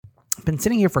been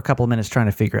sitting here for a couple of minutes trying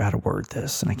to figure out how to word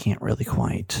this, and I can't really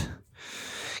quite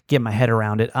get my head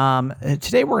around it.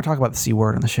 Today we're going to talk about the C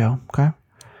word on the show, okay?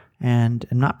 And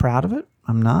I'm not proud of it.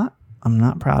 I'm not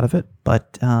proud of it.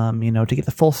 But, to get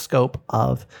the full scope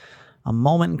of a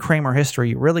moment in Kramer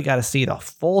history, you really got to see the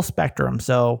full spectrum.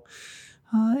 So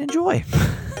enjoy.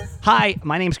 Hi,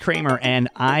 my name's Kramer, and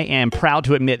I am proud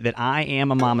to admit that I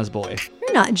am a mama's boy.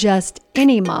 You're not just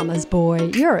any mama's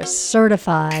boy. You're a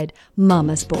certified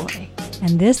mama's boy.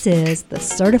 And this is the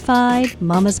Certified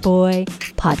Mama's Boy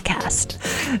Podcast.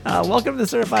 Welcome to the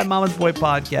Certified Mama's Boy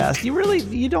Podcast.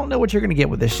 You don't know what you're going to get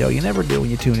with this show. You never do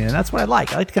when you tune in. And that's what I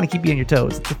like. I like to kind of keep you on your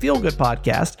toes. It's a feel-good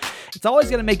podcast. It's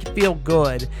always going to make you feel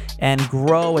good and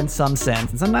grow in some sense.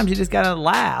 And sometimes you just got to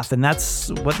laugh. And that's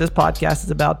what this podcast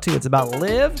is about, too. It's about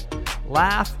live,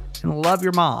 laugh, and love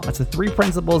your mom. It's the three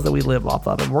principles that we live off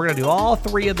of. And we're going to do all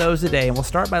three of those today. And we'll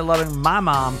start by loving my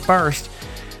mom first.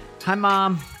 Hi,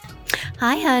 Mom.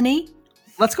 Hi, honey.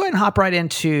 Let's go ahead and hop right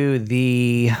into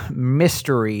the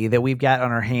mystery that we've got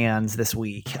on our hands this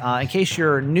week. In case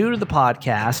you're new to the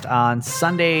podcast, on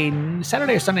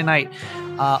Saturday or Sunday night,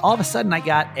 all of a sudden I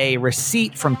got a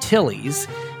receipt from Tilly's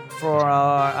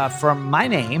from my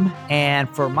name and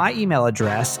for my email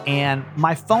address and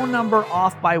my phone number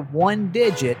off by one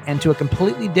digit and to a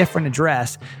completely different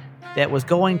address that was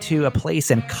going to a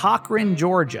place in Cochran,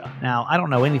 Georgia. Now, I don't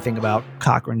know anything about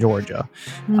Cochran, Georgia,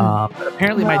 but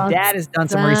apparently my dad has done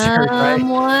some research.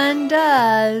 Someone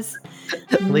does.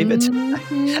 Leave it to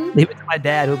my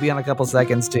dad, who'll be on a couple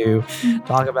seconds to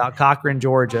talk about Cochran,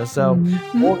 Georgia. So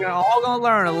we're all going to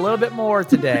learn a little bit more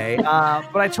today.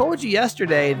 But I told you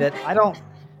yesterday that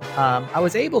I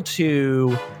was able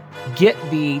to get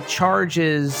the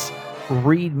charges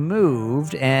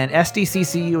removed, and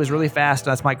SDCCU was really fast.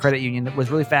 That's my credit union. It was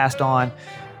really fast on,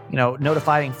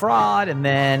 notifying fraud, and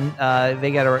then they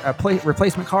got a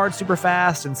replacement card super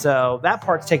fast, and so that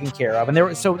part's taken care of. And there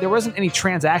wasn't any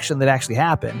transaction that actually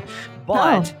happened,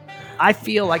 but I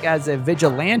feel like as a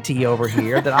vigilante over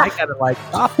here that I gotta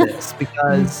stop this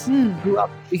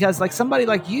because like somebody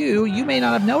like you may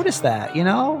not have noticed that,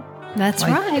 That's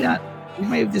right. You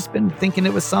may have just been thinking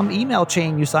it was some email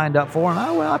chain you signed up for, and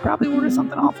I probably ordered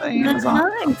something off of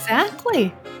Amazon.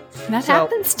 Exactly. That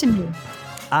happens to me.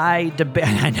 I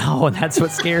know, and that's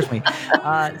what scares me.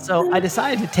 So I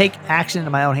decided to take action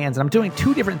into my own hands, and I'm doing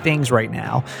two different things right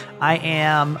now. I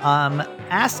am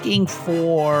asking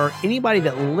for anybody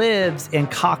that lives in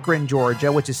Cochran,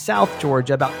 Georgia, which is South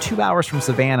Georgia, about 2 hours from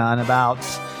Savannah, and about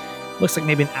looks like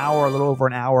maybe a little over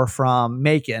an hour from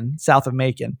Macon, south of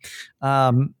Macon.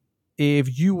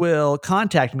 If you will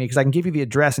contact me, because I can give you the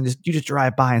address and you just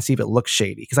drive by and see if it looks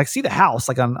shady. Because I see the house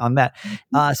on that.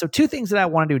 So two things that I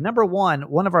want to do. Number one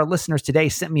of our listeners today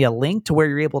sent me a link to where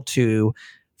you're able to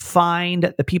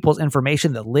find the people's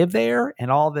information that live there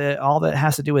and all that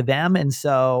has to do with them. And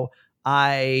so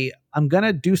I'm going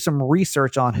to do some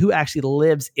research on who actually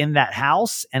lives in that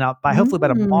house. And hopefully by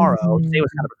tomorrow, today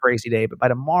was kind of a crazy day, but by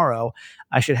tomorrow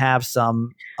I should have some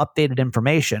updated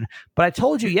information. But I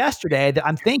told you yesterday that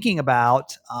I'm thinking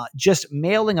about just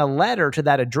mailing a letter to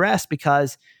that address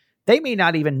because they may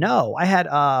not even know. I had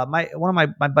one of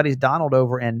my buddies, Donald,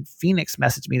 over in Phoenix,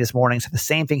 messaged me this morning. So the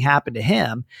same thing happened to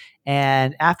him.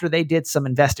 And after they did some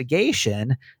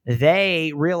investigation,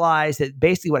 they realized that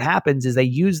basically what happens is they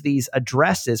use these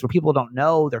addresses where people don't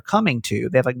know they're coming to.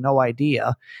 They have no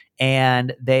idea.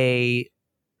 And they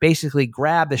basically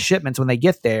grab the shipments when they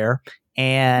get there.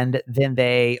 And then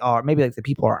they are maybe the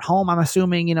people are at home, I'm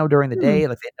assuming, during the day, they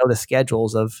know the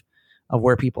schedules of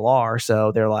where people are.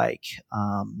 So they're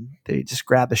they just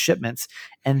grab the shipments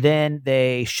and then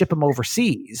they ship them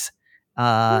overseas.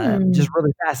 Just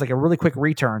really fast, like a really quick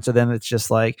return. So then it's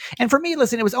just and for me,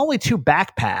 listen, it was only 2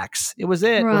 backpacks. It was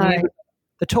it. Right.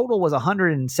 The total was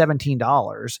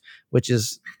 $117, which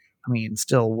is,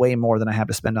 still way more than I have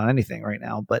to spend on anything right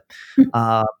now. But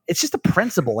it's just a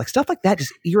principle. Stuff like that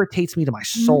just irritates me to my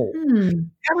soul.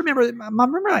 I remember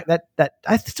that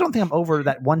I still don't think I'm over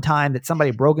that one time that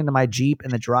somebody broke into my Jeep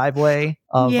in the driveway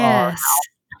of our house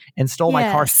and stole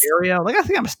my car stereo. I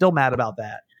think I'm still mad about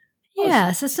that.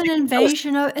 Yes, it's an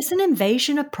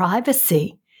invasion of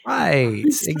privacy. Right.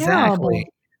 It's exactly.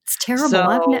 It's terrible. So,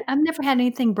 I've never had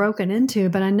anything broken into,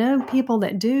 but I know people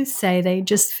that do say they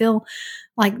just feel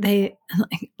like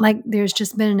there's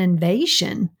just been an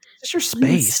invasion. It's your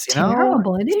space, It's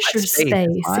terrible. It is your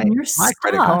space and your my stuff.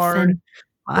 credit card, and,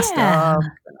 my stuff.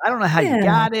 I don't know how you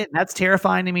got it. And that's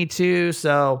terrifying to me too.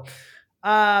 So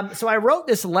I wrote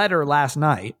this letter last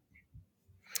night.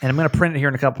 and I'm going to print it here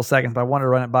in a couple seconds, but I wanted to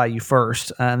run it by you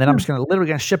first. And then I'm just literally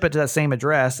going to ship it to that same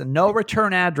address, and no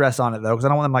return address on it, though, because I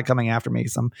don't want them like coming after me.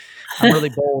 So I'm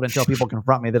really bold until people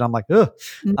confront me that I'm like, ugh.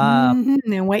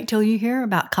 And wait till you hear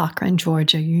about Cochran,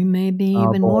 Georgia. You may be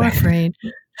even more afraid.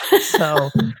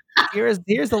 So here's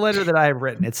the letter that I have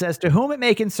written. It says, "To whom it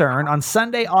may concern, on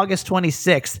Sunday, August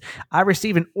 26th, I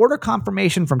received an order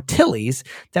confirmation from Tilly's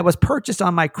that was purchased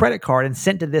on my credit card and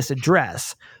sent to this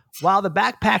address. While the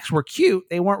backpacks were cute,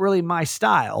 they weren't really my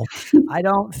style. I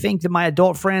don't think that my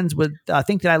adult friends would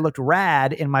think that I looked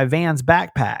rad in my Vans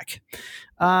backpack.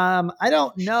 I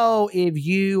don't know if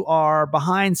you are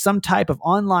behind some type of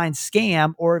online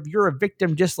scam or if you're a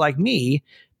victim just like me,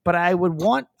 but I would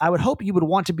hope you would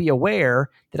want to be aware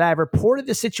that I have reported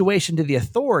the situation to the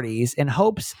authorities in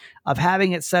hopes of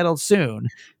having it settled soon.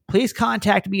 Please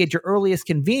contact me at your earliest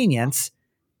convenience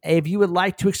if you would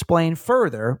like to explain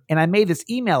further." And I made this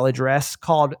email address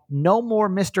called no more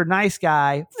Mr. Nice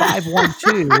Guy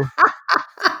 512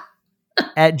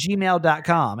 at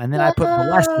gmail.com. And then I put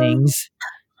blessings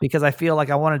because I feel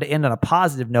like I wanted to end on a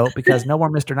positive note, because no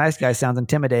more Mr. Nice Guy sounds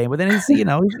intimidating. But then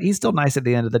he's still nice at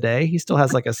the end of the day. He still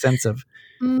has like a sense of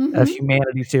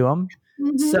humanity to him.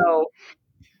 So,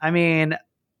 I mean,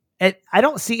 I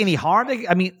don't see any harm.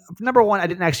 I mean, number one, I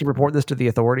didn't actually report this to the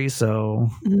authorities, so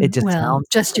it just sounds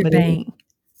just your bank.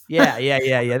 Yeah.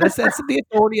 That's the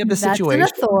authority of the situation.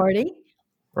 That's an authority,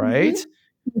 right?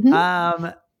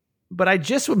 But I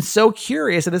just am so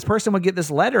curious that this person would get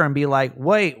this letter and be like,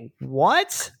 "Wait,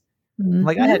 what?"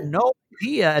 Like, I had no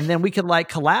idea, and then we could like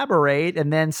collaborate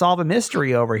and then solve a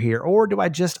mystery over here. Or do I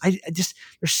just there's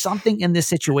something in this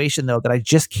situation though that I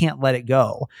just can't let it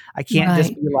go. I can't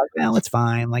just be like, "Well, it's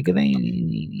fine." Like, I'm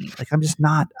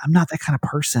not that kind of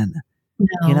person.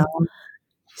 No.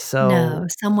 So no,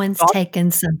 someone's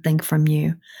taken something from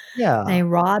you. Yeah, they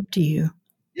robbed you.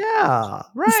 Yeah,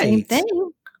 right. Same thing.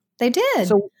 They did.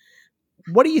 So,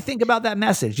 what do you think about that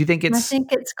message? Do you think I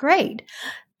think it's great.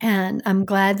 And I'm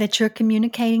glad that you're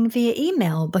communicating via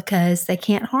email, because they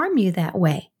can't harm you that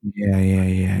way.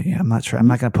 Yeah. I'm not sure. I'm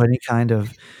not going to put any kind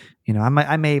of,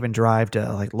 I may even drive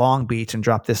to like Long Beach and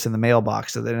drop this in the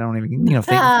mailbox so they don't even, think.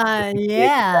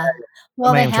 Yeah.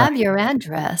 Well, they have your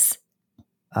address.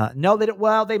 No, they don't.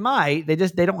 Well, they might. They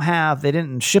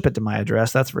didn't ship it to my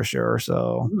address. That's for sure.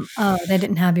 So. Oh, they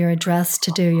didn't have your address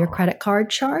to do your credit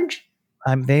card charge?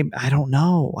 I don't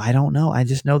know. I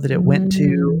just know that it went to,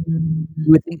 you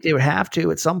would think they would have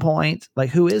to at some point. Like,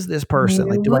 who is this person?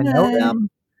 Like, do I know them?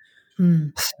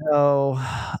 So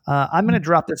I'm going to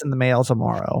drop this in the mail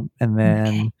tomorrow. And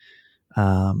then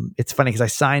it's funny because I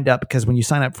signed up, because when you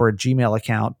sign up for a Gmail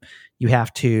account, you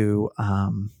have to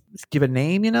give a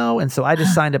name, And so I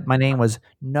just signed up. My name was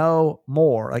No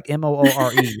More, like Moore.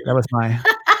 That was my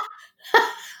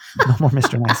No More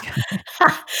Mr. Nice Guy.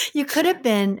 You could have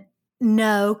been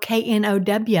No,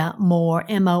 KNOW, more,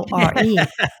 MORE.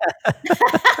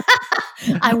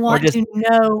 I want to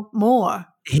know more.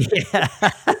 Yeah.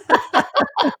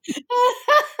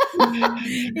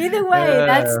 Either way,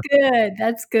 that's good.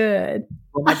 That's good.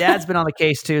 Well, my dad's been on the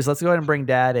case too, so let's go ahead and bring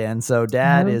Dad in. So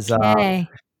Dad is, I'm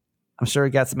sure he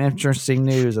got some interesting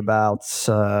news about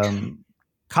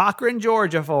Cochran,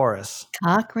 Georgia for us.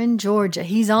 Cochran, Georgia.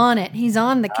 He's on it. He's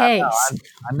on the case.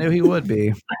 I knew he would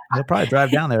be. He'll probably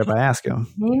drive down there if I ask him.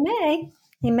 He may.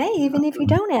 He may, even if you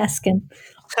don't ask him.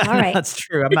 All right. That's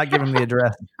true. I'm not giving him the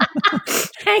address.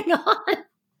 Hang on.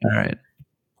 All right.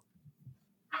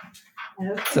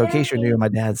 Okay. So in case you're new, my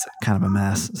dad's kind of a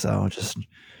mess. So just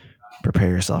prepare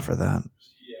yourself for that.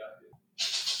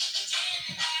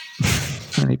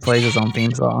 And he plays his own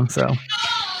theme song. So.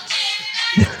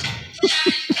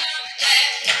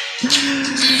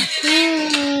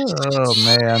 Oh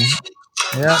man.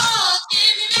 Yep.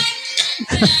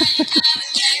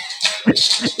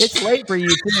 It's late for you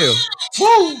too.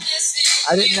 Woo!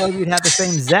 I didn't know you'd have the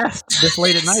same zest this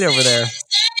late at night over there.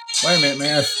 Wait a minute,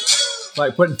 man. It's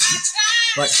like putting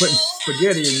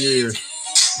spaghetti in your ears.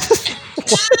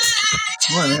 What?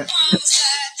 Wait a minute.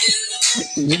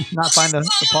 You not find the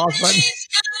pause button?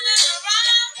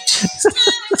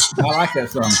 I like that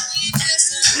song.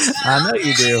 I know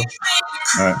you do.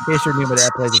 All right. In case you're new, my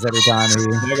dad plays this every time.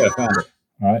 I gotta find it.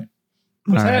 All right.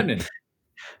 What's happening?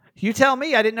 You tell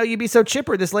me. I didn't know you'd be so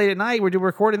chipper this late at night. We're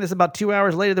recording this about 2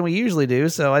 hours later than we usually do,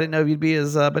 so I didn't know if you'd be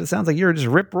as. But it sounds like you're just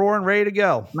rip roaring, ready to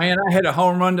go. Man, I had a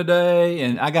home run today,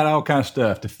 and I got all kinds of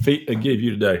stuff to give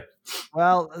you today.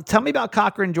 Well, tell me about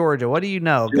Cochran, Georgia. What do you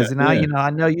know? Because now you know.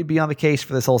 I know you'd be on the case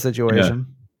for this whole situation.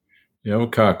 Yeah,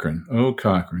 old Cochran,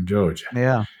 Georgia.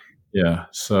 Yeah.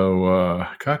 So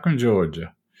Cochran,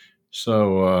 Georgia.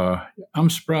 So I'm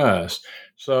surprised.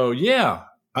 So yeah,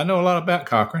 I know a lot about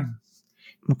Cochran.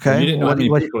 Okay. You didn't know how many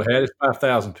people it had. It's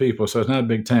 5,000 people, so it's not a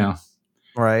big town.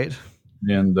 Right.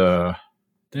 And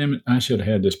damn it, I should have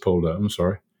had this pulled up. I'm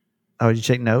sorry. Oh, did you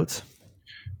take notes?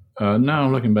 No,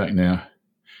 I'm looking back now.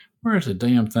 Where's the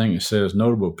damn thing that says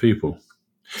notable people?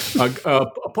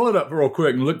 I'll pull it up real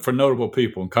quick and look for notable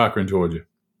people in Cochran, Georgia.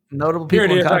 Notable people.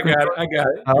 Here it is. Cochran, I got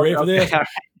it. You ready for this?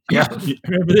 Yeah. You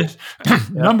ready for this?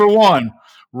 Number 1,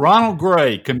 Ronald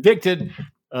Gray, convicted.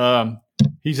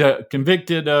 He's a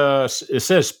convicted. It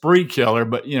says spree killer,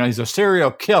 but he's a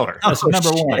serial killer. That's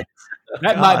number 1.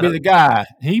 That might be the guy.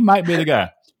 He might be the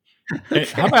guy.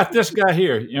 How about this guy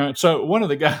here? So one of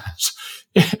the guys,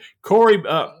 Corey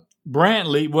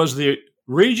Brantley, was the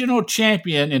regional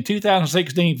champion in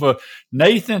 2016 for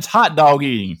Nathan's hot dog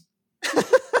eating.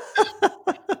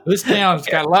 This town's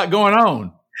got a lot going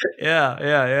on. Yeah.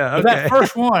 Okay. But that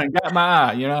first one got my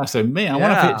eye. I said, man,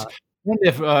 I wonder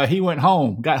if he went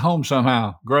home, got home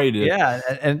somehow. Gray did. Yeah,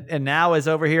 and now is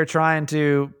over here trying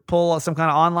to pull some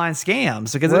kind of online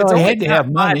scams because he only had to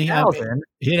have money. 5,000.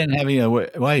 He didn't have any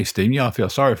way, Steve. Y'all feel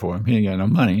sorry for him. He ain't got no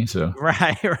money. So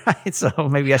right. So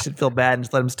maybe I should feel bad and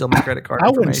just let him steal my credit card.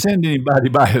 I wouldn't send anybody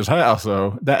by his house,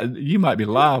 though. That you might be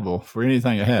liable for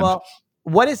anything that happens. Well,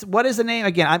 what is the name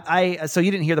again? I so you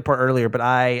didn't hear the part earlier, but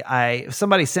I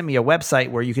somebody sent me a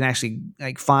website where you can actually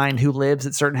find who lives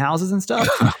at certain houses and stuff,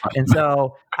 and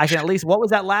so I can at least. What was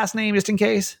that last name, just in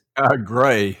case?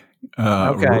 Gray.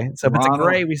 Okay, so if it's a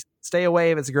Gray, we stay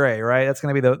away. If it's Gray, right? That's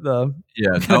going to be the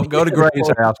yeah. Don't go to Gray's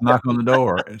house. Knock on the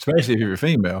door, especially if you're a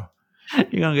female.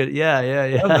 You're gonna get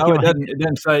yeah. No, it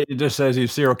doesn't say. It just says he's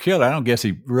a serial killer. I don't guess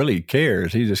he really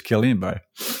cares. He just kill anybody.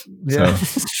 Yeah,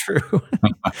 it's true.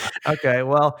 Okay.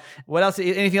 Well, what else?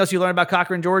 Anything else you learned about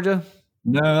Cochran, Georgia?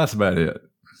 No, that's about it.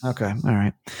 Okay. All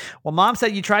right. Well, Mom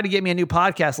said you tried to get me a new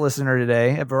podcast listener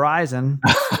today at Verizon.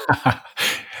 I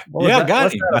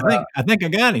got him. I think I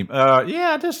got him.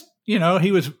 We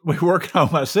were working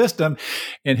on my system,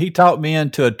 and he talked me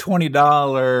into a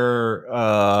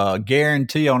 $20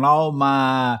 guarantee on all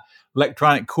my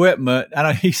electronic equipment. I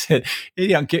know he said,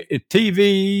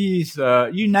 TVs,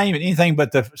 you name it, anything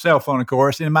but the cell phone, of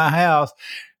course, in my house,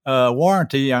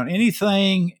 warranty on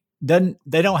anything.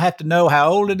 They don't have to know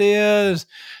how old it is.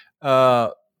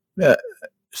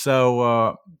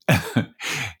 So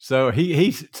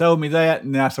he told me that,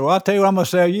 and I said, well, I'll tell you what I'm going to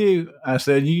sell you. I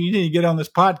said, you need to get on this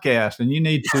podcast, and you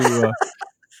need to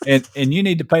and you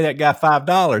need to pay that guy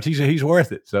 $5. He said he's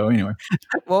worth it. So anyway.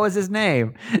 What was his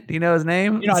name? Do you know his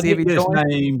name? I didn't get his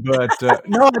name, but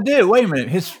no, I did. Wait a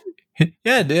minute. I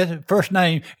did. First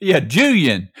name. Yeah,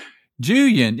 Julian.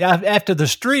 Yeah, after the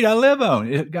street I live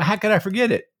on. How could I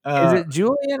forget it? Is it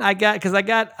Julian? I got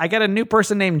a new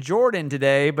person named Jordan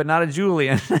today, but not a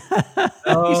Julian.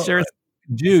 Sure.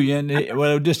 Julian.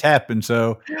 It just happened.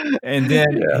 So, and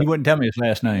then he wouldn't tell me his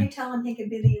last name. You tell him he could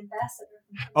be the ambassador.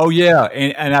 Oh yeah,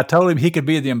 and I told him he could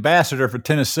be the ambassador for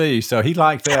Tennessee. So he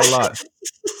liked that a lot.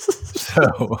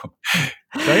 So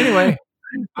anyway.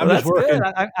 I'm just working.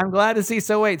 Good. I'm glad to see.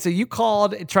 So wait, so you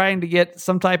called trying to get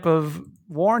some type of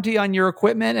warranty on your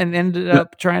equipment and ended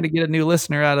up trying to get a new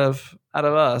listener out of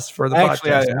us for the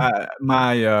podcast. Actually,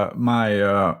 my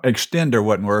extender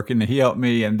wasn't working, and he helped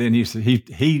me, and then he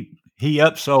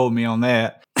upsold me on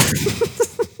that.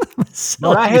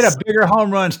 But I hit a bigger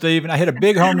home run, Steve, and I hit a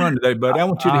big home run today, buddy. I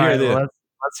want you to hear this.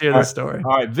 Let's hear this story.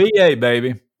 All right, VA,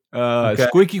 baby.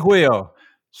 Squeaky wheel.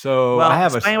 So I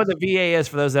have explain what the VA is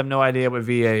for those that have no idea what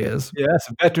VA is. Yeah, that's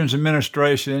the Veterans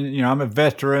Administration. I'm a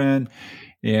veteran,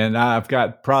 and I've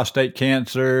got prostate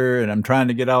cancer, and I'm trying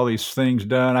to get all these things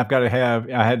done. I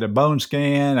had a bone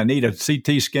scan. I need a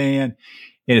CT scan,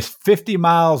 and it's 50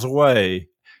 miles away,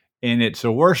 and it's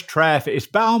the worst traffic. It's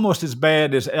about almost as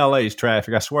bad as LA's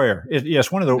traffic, I swear. It's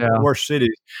one of the worst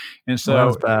cities. And so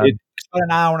it's about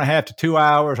an hour and a half to 2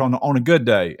 hours on a good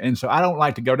day. And so I don't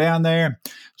like to go down there.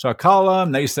 So I call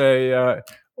them. They say,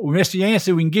 Mr.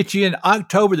 Yancey, we can get you in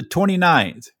October the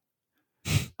 29th.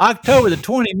 October the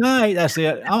 29th, I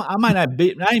said, I might not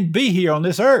be here on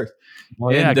this earth.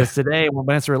 Well, yeah, because today,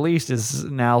 when it's released,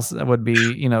 would be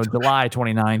July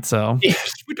 29th. So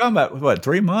we're talking about what,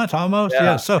 3 months almost?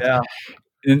 Yeah.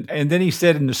 And then he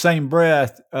said in the same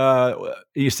breath,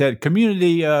 he said,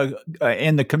 community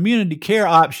and the community care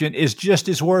option is just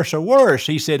as worse or worse.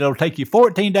 He said, it'll take you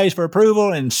 14 days for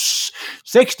approval and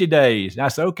 60 days. And I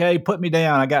said, okay, put me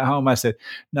down. I got home. I said,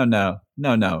 no.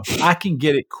 I can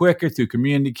get it quicker through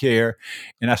community care.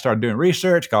 And I started doing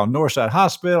research, called Northside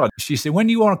Hospital. She said, when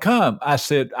do you want to come? I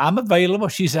said, I'm available.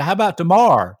 She said, how about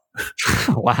tomorrow?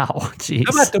 Wow. Geez.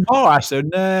 How about tomorrow? I said,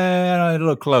 no, a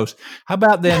little close. How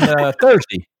about then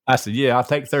Thursday? I said, yeah, I'll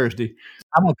take Thursday.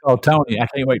 I'm going to call Tony. I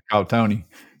can't wait to call Tony.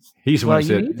 He's the one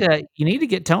that said, you need to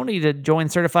get Tony to join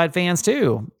Certified Fans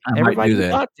too. I might Everybody do you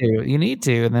that. talk to, you need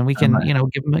to, and then we can,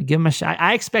 give him a shot.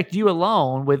 I expect you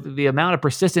alone, with the amount of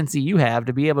persistency you have,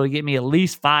 to be able to get me at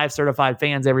least 5 certified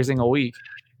fans every single week.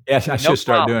 Yes, I should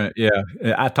start doing it. Yeah.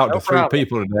 I talked to 3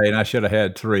 people today, and I should have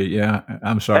had 3. Yeah.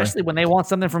 I'm sorry. Especially when they want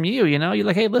something from you, you're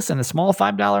like, hey, listen, a small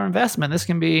 $5 investment. This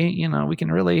can be, we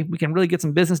can really get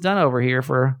some business done over here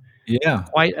for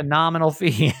quite a nominal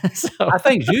fee. So I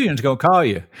think Julian's going to call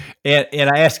you, and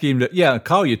I asked him to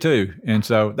call you too, and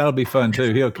so that'll be fun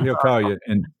too. He'll call you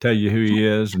and tell you who he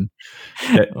is, and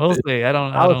we'll see. I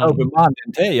was hoping Mom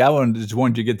didn't tell you. I just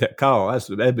wanted you to get that call.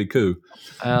 That'd be cool.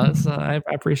 I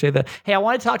appreciate that. Hey, I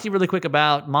want to talk to you really quick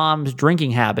about Mom's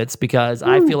drinking habits, because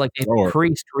I feel like they've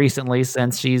increased recently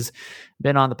since she's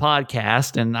been on the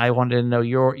podcast, and I wanted to know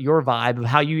your vibe of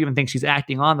how you even think she's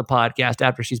acting on the podcast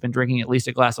after she's been drinking at least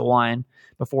a glass of wine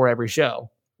before every show.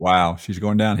 Wow, she's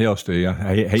going downhill, Steve.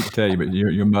 I hate to tell you, but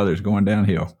your mother's going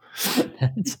downhill.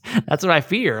 That's what I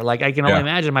fear. Like, I can only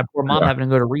imagine my poor mom having to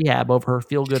go to rehab over her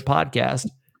feel good podcast.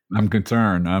 I'm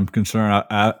concerned. I've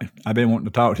been wanting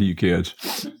to talk to you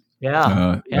kids.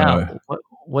 Yeah.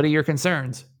 What are your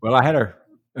concerns? Well, I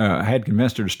had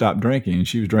convinced her to stop drinking, and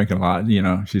she was drinking a lot.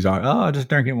 She's like, "Oh, just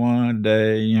drinking one a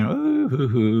day,"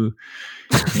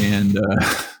 and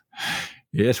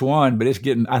it's one, but it's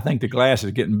getting. I think the glass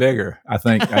is getting bigger. I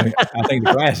think the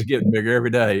glass is getting bigger every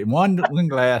day. One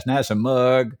glass, now it's a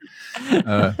mug.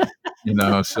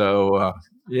 So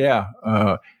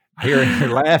hearing her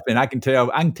laughing, I can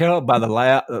tell by the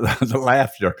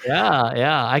laughter.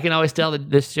 Yeah. I can always tell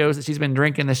that this shows that she's been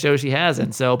drinking, the show she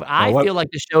hasn't. So, but I feel like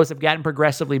the shows have gotten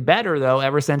progressively better though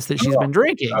ever since that she's been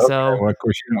drinking. Okay. So, well, of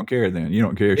course, you don't care then. You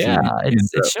don't care.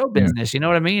 It's show business. You know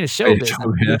what I mean? It's show business.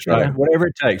 That's right. Whatever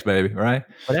it takes, baby. Right.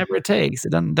 Whatever it takes.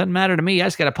 It doesn't matter to me. I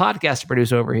just got a podcast to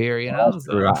produce over here.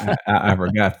 So. I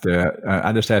forgot that.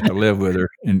 I just have to live with her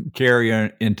and carry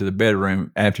her into the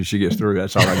bedroom after she gets through.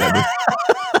 That's all I got to do.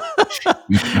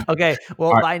 Okay.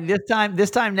 Well, by this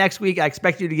time next week, I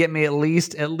expect you to get me at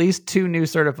least 2 new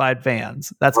certified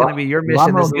fans. That's going to be your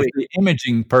mission this week. The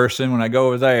imaging person when I go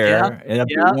over there, and I'll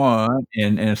do one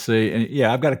and see. And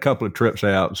I've got a couple of trips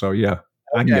out, so I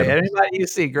can get them. Anybody you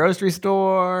see, grocery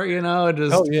store,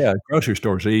 grocery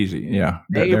store's easy. Yeah,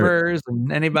 neighbors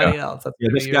and anybody else.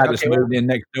 This guy just moved in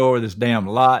next door. This damn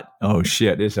lot. Oh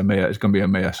shit, it's a mess. It's going to be a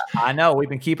mess. I know. We've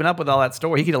been keeping up with all that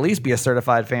store. He could at least be a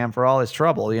certified fan for all his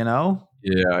trouble.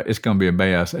 Yeah, it's going to be a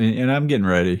mess, and I'm getting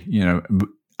ready.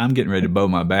 I'm getting ready to bow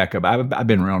my back up. I've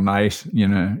been real nice,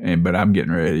 but I'm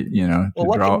getting ready, Well,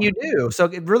 what can you do? So,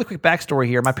 really quick backstory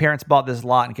here. My parents bought this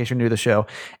lot, in case you're new to the show,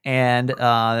 and there's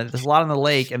a lot on the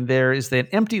lake, and there is an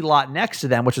empty lot next to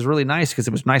them, which is really nice because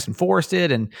it was nice and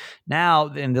forested, and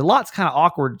the lot's kind of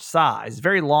awkward size,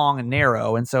 very long and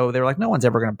narrow, and so they're like, no one's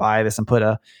ever going to buy this and put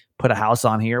a house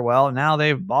on here. Well, now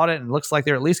they've bought it, and it looks like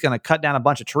they're at least going to cut down a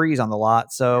bunch of trees on the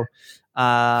lot. So,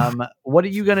 what are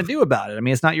you going to do about it? I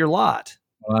mean, it's not your lot.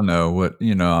 Well, I know what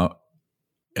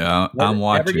I'm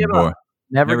watching.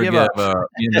 Never give up.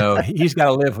 He's got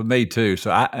to live with me too.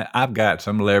 So I've got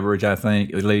some leverage. I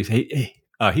think at least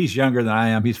he's younger than I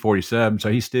am. He's 47,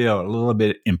 so he's still a little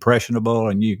bit impressionable.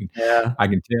 And I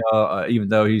can tell, even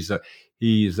though he's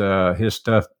his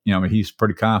stuff. He's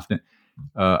pretty confident.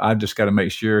 I just got to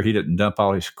make sure he didn't dump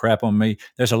all his crap on me.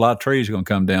 There's a lot of trees going to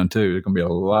come down too. There's going to be a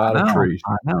lot of trees.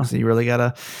 I know. So you really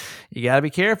gotta be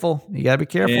careful. You gotta be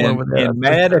careful over there. And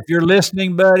Matt, if you're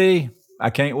listening, buddy, I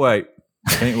can't wait.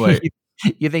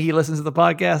 You think he listens to the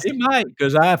podcast? He might,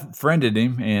 because I've friended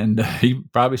him, and he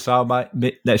probably saw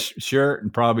that shirt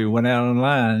and probably went out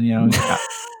online.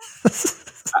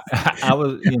 I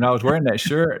was wearing that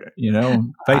shirt.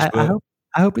 Facebook.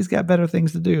 I hope he's got better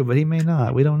things to do, but he may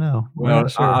not. We don't know. Well,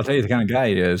 sure. I'll tell you the kind of guy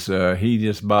he is. He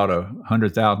just bought a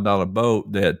 $100,000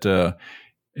 boat that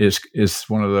is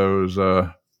one of those.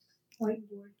 Wakeboard.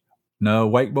 No,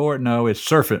 wakeboard. No, it's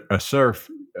surfboard.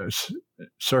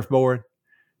 Surfboard.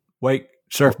 Yeah,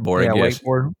 I guess.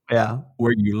 wakeboard. Yeah,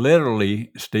 where you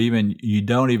literally, Stephen, you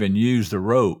don't even use the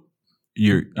rope.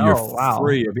 You're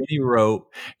free of any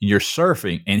rope. You're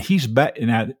surfing, and he's back.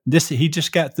 Now, he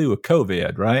just got through a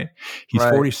COVID, right? He's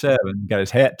 47, got his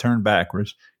hat turned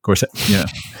backwards. Of course,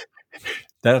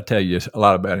 that'll tell you a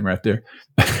lot about him right there.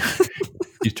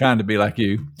 He's trying to be like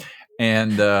you,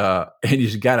 and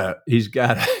he's got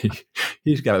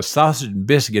a sausage and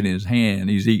biscuit in his hand. And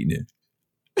he's eating it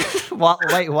while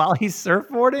he's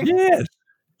surfboarding. Yes.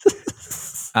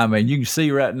 I mean, you can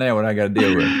see right now what I got to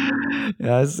deal with.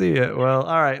 Yeah, I see it. Well,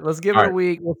 all right. Let's give it a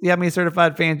week. We'll see how many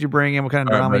certified fans you bring in. What kind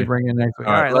of drama you bring in next week.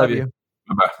 All right. Love you.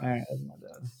 Bye-bye. All right, that's my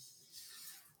dad.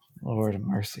 Lord have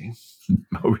mercy.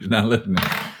 Oh, he's not listening.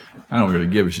 I don't really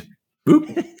give a shit. Boop.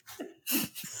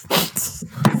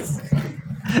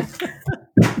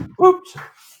 Whoops.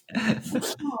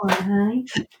 Oh, honey.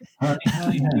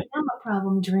 Honey. I'm a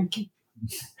problem drinking.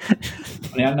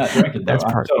 Honey, I'm not drinking, though. That's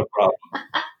I'm still a problem.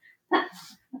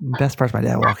 Best part's my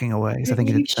dad walking away. So I think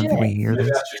You I think we should. hear Maybe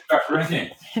this. I should start drinking.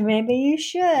 Maybe you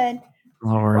should.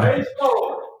 Lord. Praise the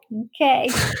Lord. Okay.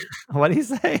 What do you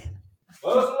say?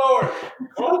 Close the Lord.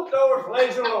 Close the door.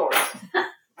 Praise the Lord.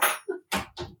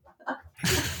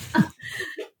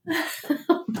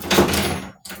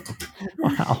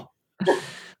 Wow.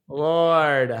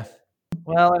 Lord.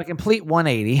 Well, in a complete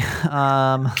 180,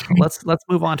 let's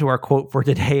move on to our quote for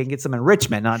today and get some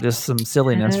enrichment, not just some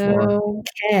silliness.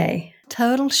 Okay.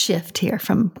 Total shift here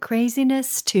from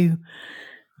craziness to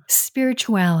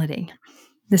spirituality.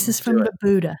 This is from the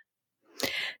Buddha.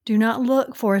 Do not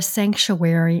look for a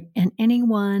sanctuary in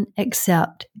anyone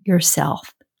except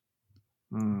yourself.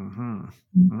 Mm-hmm.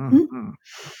 Mhm. Mm-hmm.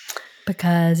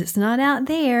 Because it's not out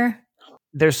there.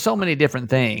 There's so many different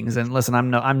things, and listen,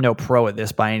 I'm no pro at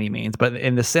this by any means, but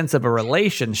in the sense of a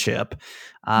relationship,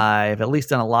 I've at least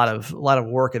done a lot of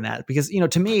work in that, because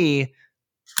to me,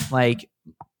 like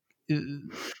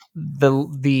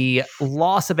the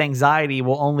loss of anxiety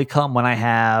will only come when I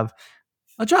have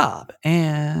a job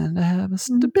and I have a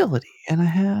stability and I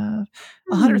have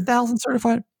 100,000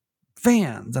 certified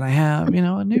fans and I have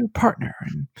a new partner,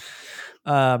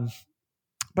 and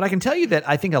but I can tell you that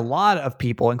I think a lot of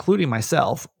people, including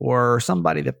myself, were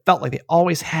somebody that felt like they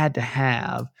always had to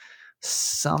have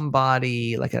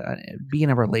somebody, like be in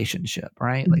a relationship,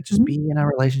 right? Like just be in a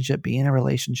relationship,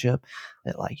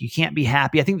 that like you can't be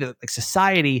happy. I think that like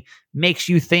society makes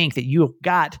you think that you've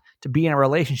got to be in a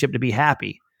relationship to be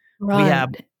happy. Right. We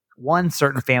have one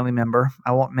certain family member,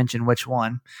 I won't mention which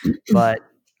one, but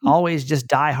always just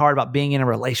die hard about being in a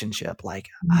relationship. Like,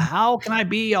 how can I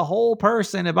be a whole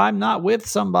person if I'm not with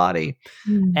somebody?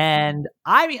 And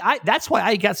I mean, that's why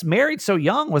I got married so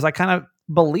young, was I kind of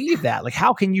believe that. Like,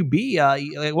 how can you be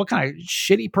like, what kind of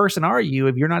shitty person are you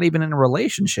if you're not even in a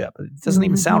relationship? It doesn't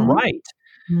even sound right.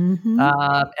 And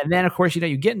then of course,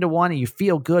 you get into one and you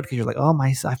feel good because you're like, oh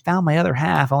I found my other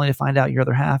half, only to find out your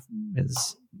other half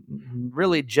is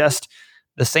really just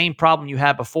the same problem you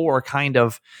had before, kind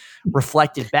of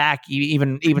reflected back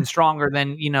even stronger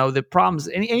than, the problems,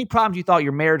 any problems you thought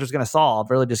your marriage was going to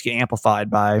solve really just get amplified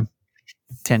by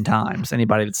 10 times.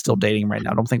 Anybody that's still dating right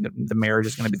now, I don't think that the marriage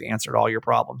is going to be the answer to all your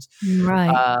problems.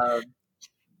 Right.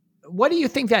 What do you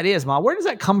think that is, Ma? Where does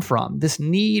that come from? This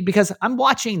need? Because I'm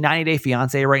watching 90 Day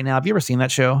Fiancé right now. Have you ever seen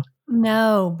that show?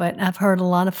 No, but I've heard a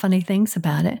lot of funny things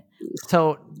about it.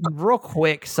 So real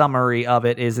quick summary of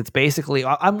it is, it's basically,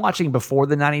 I'm watching Before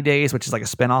the 90 Days, which is like a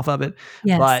spinoff of it.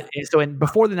 Yes. But so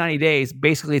Before the 90 Days,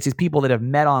 basically it's these people that have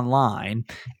met online,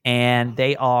 and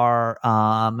they are,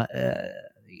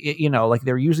 like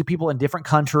they're usually people in different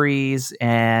countries,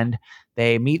 and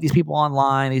they meet these people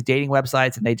online, these dating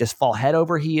websites, and they just fall head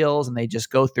over heels, and they just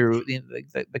go through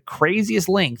the craziest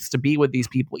lengths to be with these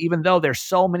people, even though there's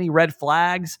so many red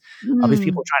flags of these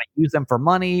people trying to use them for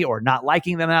money or not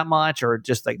liking them that much, or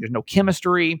just like there's no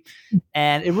chemistry.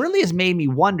 And it really has made me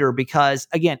wonder, because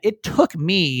again, it took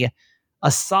me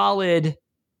a solid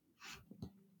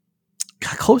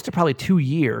close to probably 2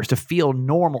 years to feel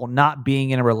normal not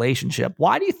being in a relationship.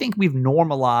 Why do you think we've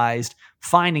normalized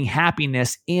finding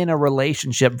happiness in a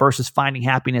relationship versus finding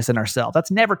happiness in ourselves? That's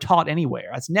never taught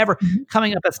anywhere. That's never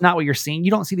coming up. That's not what you're seeing.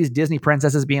 You don't see these Disney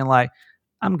princesses being like,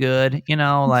 I'm good,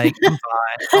 like I'm fine.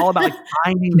 It's all about like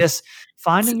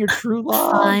finding your true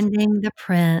love. Finding the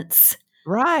prince.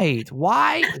 Right.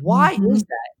 Why is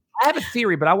that? I have a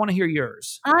theory, but I want to hear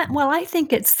yours. I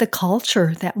think it's the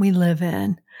culture that we live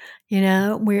in.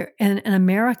 We're in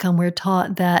America, and we're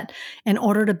taught that in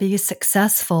order to be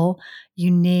successful, you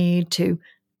need to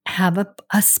have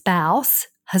a spouse,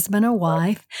 husband or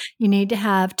wife. You need to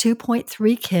have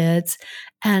 2.3 kids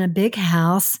and a big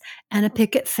house and a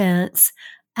picket fence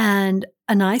and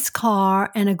a nice car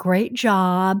and a great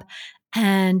job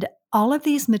and all of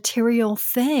these material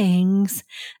things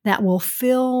that will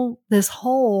fill this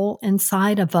hole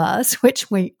inside of us,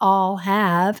 which we all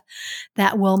have,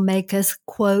 that will make us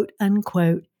quote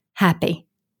unquote happy.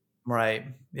 Right.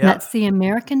 Yeah. That's the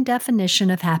American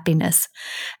definition of happiness.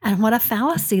 And what a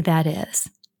fallacy that is.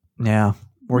 Yeah.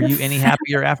 Were you any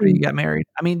happier after you got married?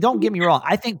 I mean, don't get me wrong.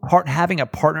 I think having a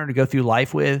partner to go through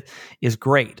life with is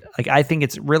great. Like, I think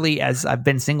it's really, as I've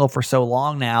been single for so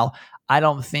long now, I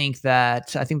think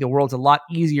the world's a lot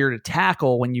easier to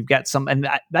tackle when you've got and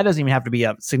that doesn't even have to be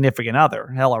a significant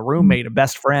other. Hell, a roommate, a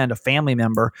best friend, a family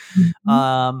member.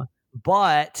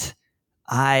 But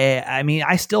I mean,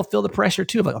 I still feel the pressure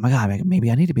too of like, oh my God, maybe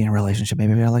I need to be in a relationship.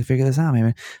 Maybe I gotta like figure this out.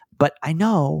 Maybe, but I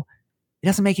know it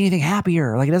doesn't make anything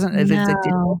happier. Like it doesn't,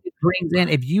 No, it brings in,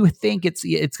 if you think it's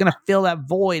going to fill that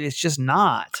void, it's just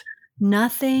not.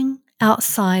 nothing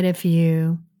outside of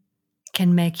you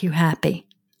can make you happy.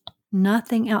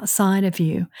 Nothing outside of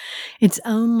you. It's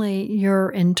only your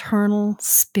internal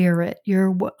spirit,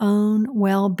 your own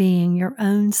well-being, your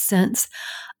own sense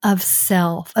of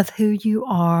self, of who you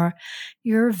are,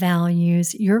 your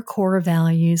values, your core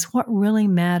values, what really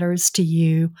matters to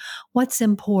you, what's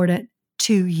important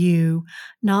to you,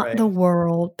 not Right. the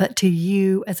world, but to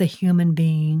you as a human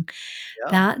being.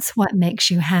 Yeah. That's what makes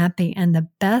you happy. And the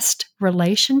best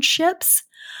relationships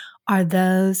are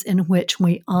those in which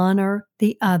we honor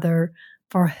the other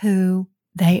for who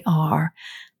they are,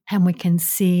 and we can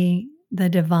see the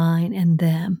divine in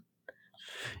them.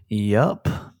 Yep.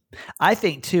 I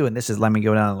think too, and this is, let me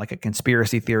go down like a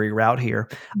conspiracy theory route here.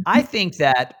 I think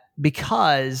that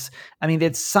because, I mean,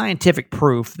 it's scientific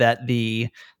proof that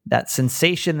that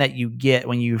sensation that you get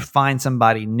when you find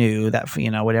somebody new, that, you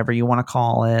know, whatever you want to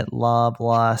call it, love,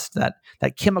 lust, that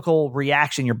chemical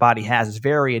reaction your body has is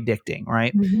very addicting,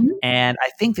 right? Mhm. And I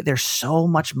think that there's so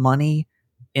much money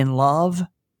in love.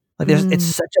 Like it's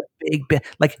such a big,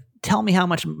 like, tell me how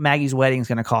much Maggie's wedding is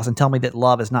going to cost and tell me that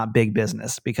love is not big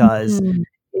business, because Mhm.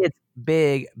 it's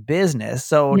big business.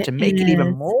 So It to make it even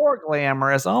is. more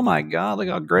glamorous, oh my God, look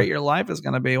how great your life is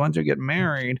going to be once you get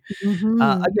married. Mhm.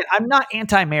 Again, I'm not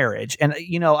anti-marriage. And,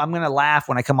 you know, I'm going to laugh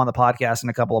when I come on the podcast in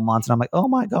a couple of months and I'm like, oh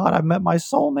my God, I met my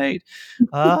soulmate.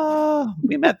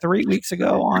 We met 3 weeks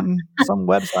ago on some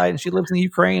website and she lives in the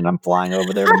Ukraine. I'm flying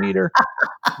over there to meet her.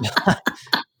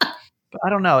 I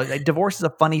don't know. Like, divorce is a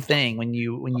funny thing when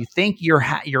you think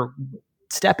you're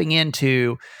stepping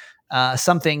into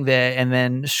something that, and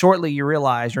then shortly you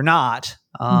realize you're not.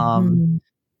 Mhm.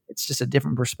 It's just a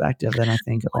different perspective than I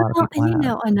think a lot of Well, people and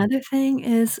have. another thing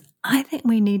is, I think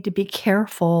we need to be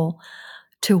careful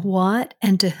to what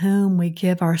and to whom we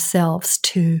give ourselves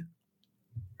to,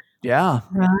 Yeah.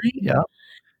 right? Yep. I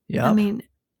Yep. mean,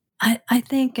 I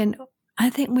think, and I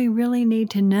think we really need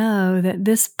to know that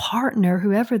this partner,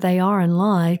 whoever they are in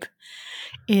life,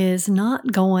 is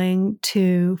not going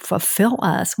to fulfill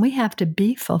us. We have to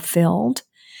be fulfilled,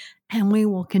 and we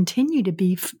will continue to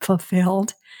be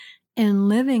fulfilled in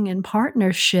living in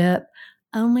partnership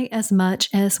only as much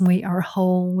as we are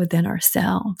whole within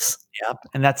ourselves. Yep.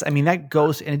 And that's, I mean, that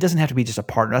goes, and it doesn't have to be just a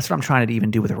partner. That's what I'm trying to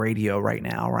even do with radio right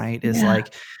now, right? Is Yeah.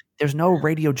 like, there's no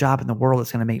radio job in the world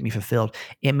that's going to make me fulfilled.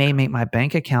 It may make my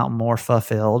bank account more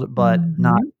fulfilled, but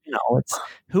not, Mhm. you know, it's,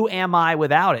 who am I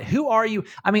without it? Who are you?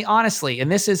 I mean, honestly,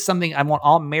 and this is something I want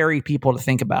all married people to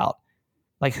think about.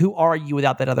 Like, who are you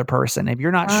without that other person? If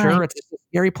you're not Right. sure, it's a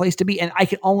scary place to be. And I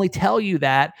can only tell you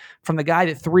that from the guy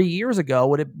that 3 years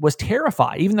ago was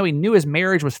terrified, even though he knew his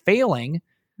marriage was failing,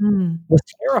 Mm. was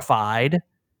terrified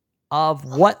of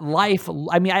what life.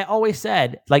 I mean, I always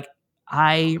said, like,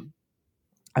 I'd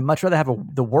much rather have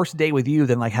the worst day with you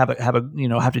than like have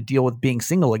to deal with being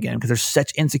single again, because there's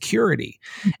such insecurity.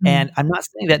 Mhm. And I'm not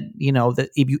saying that, you know, that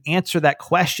if you answer that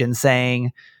question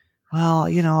saying, well,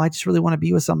 you know, I just really want to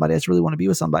be with somebody, I just really want to be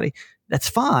with somebody, that's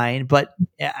fine. But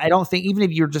I don't think, even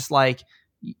if you're just like,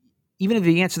 even if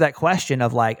you answer that question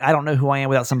of like, I don't know who I am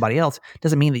without somebody else,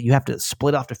 doesn't mean that you have to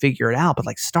split off to figure it out, but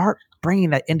like, start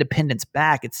bringing that independence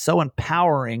back. It's so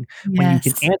empowering when you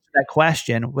can Yes. answer that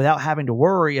question without having to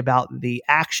worry about the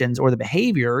actions or the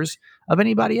behaviors of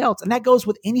anybody else. And that goes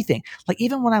with anything. Like,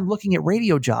 even when I'm looking at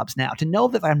radio jobs now, to know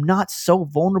that I'm not so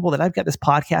vulnerable, that I've got this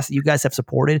podcast that you guys have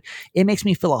supported, it makes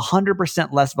me feel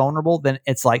 100% less vulnerable than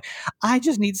it's like, I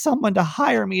just need someone to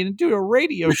hire me and do a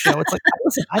radio show. It's like,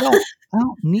 listen, I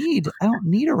don't need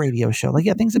a radio show. Like,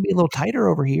 yeah, things would be a little tighter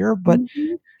over here, but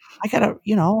Mhm. I gotta,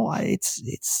 you know, it's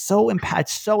so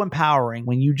empowering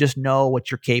when you just know what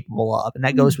you're capable of, and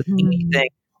that goes with Mhm. anything.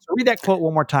 So read that quote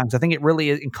one more time, because I think it really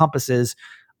encompasses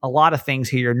a lot of things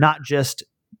here, not just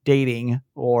dating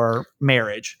or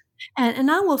marriage. And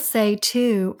I will say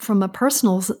too, from a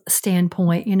personal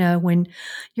standpoint, you know, when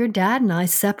your dad and I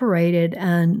separated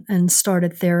and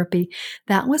started therapy,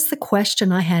 that was the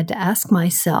question I had to ask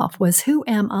myself was, who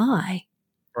am I?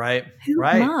 Right. Who am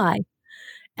Right. I?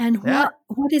 And Yeah.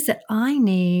 what is it I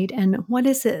need? And what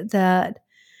is it that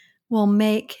will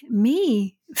make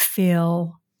me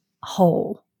feel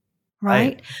whole?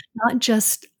 Right. Right? Not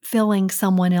just filling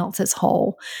someone else's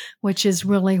hole, which is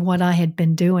really what I had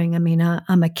been doing. I mean,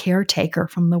 I'm a caretaker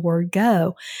from the word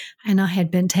go, and I had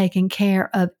been taking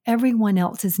care of everyone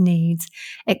else's needs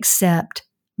except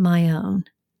my own.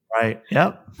 Right.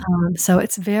 Yep. So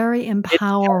it's very It's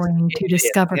empowering to it is.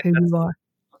 discover Yeah, who you are.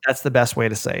 That's the best way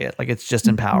to say it. Like, it's just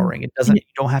empowering. It doesn't, you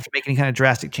don't have to make any kind of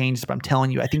drastic changes, but I'm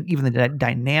telling you, I think even the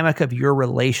dynamic of your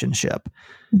relationship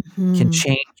can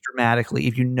change dramatically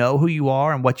if you know who you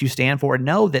are and what you stand for, and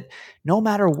know that no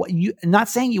matter what not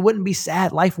saying you wouldn't be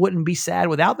sad, life wouldn't be sad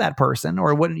without that person,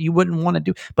 or you wouldn't want to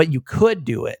do, but you could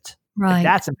do it. Right. Like,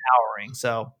 that's empowering.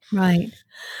 So, right.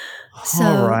 So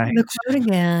all right. the quote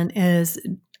again is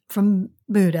from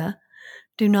Buddha: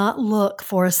 do not look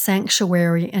for a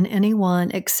sanctuary in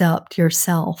anyone except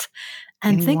yourself.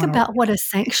 And think about what a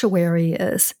sanctuary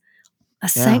is. A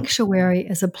sanctuary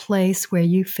is a place where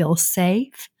you feel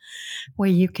safe, where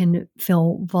you can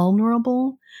feel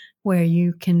vulnerable, where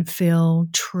you can feel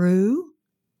true,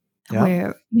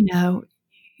 where,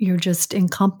 you're just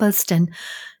encompassed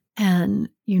and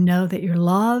you know that you're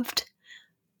loved.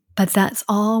 But that's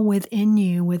all within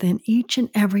you, within each and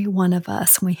every one of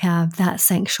us. We have that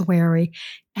sanctuary,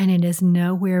 and it is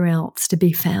nowhere else to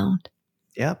be found.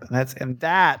 Yep.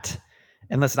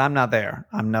 And listen, I'm not there.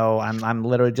 I'm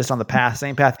literally just on the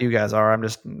same path you guys are. I'm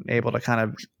just able to kind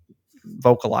of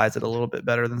vocalize it a little bit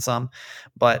better than some,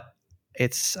 but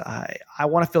I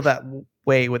want to feel that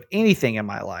way with anything in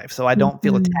my life. So I don't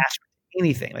feel attachment to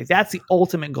anything. Like, that's the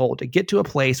ultimate goal, to get to a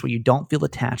place where you don't feel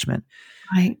attachment.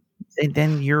 Right. And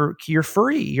then you're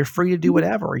free. You're free to do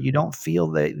whatever. You don't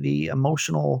feel the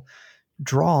emotional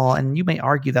draw. And you may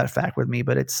argue that fact with me,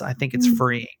 but I think it's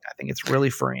freeing. I think it's really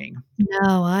freeing.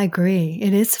 No, I agree.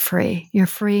 It is free. You're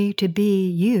free to be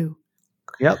you.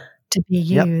 Yep. To be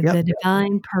you, the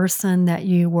divine person that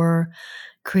you were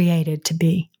created to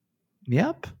be.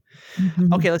 Yep.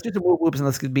 Okay, let's do some whoop whoops and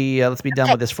let's be done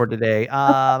with this for today.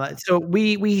 So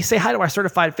we say hi to our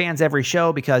certified fans every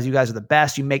show because you guys are the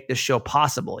best. You make this show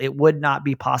possible. It would not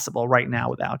be possible right now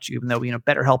without you, even though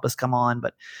BetterHelp has come on,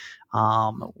 but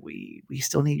we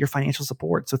still need your financial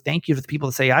support. So thank you to the people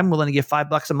that say, I'm willing to give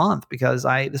 $5 a month because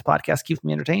this podcast keeps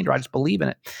me entertained, or I just believe in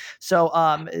it. So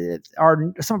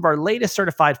some of our latest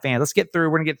certified fans, let's get through.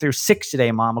 We're gonna get through 6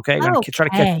 today, Mom. Okay, we're gonna try to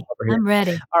catch up over here. I'm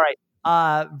ready. All right.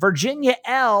 Virginia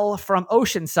L from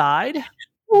Oceanside.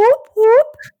 Whoop whoop.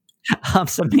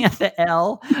 Samantha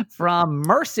L from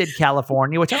Merced,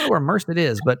 California, which I don't know where Merced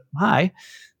is, but hi.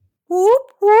 Whoop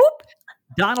whoop.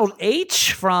 Donald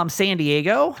H from San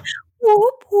Diego.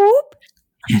 Whoop whoop.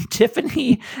 And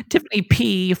Tiffany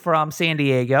P from San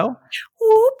Diego.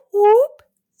 Whoop whoop.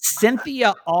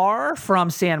 Cynthia R from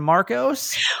San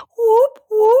Marcos. Whoop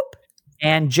whoop.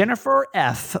 And Jennifer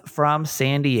F from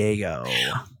San Diego.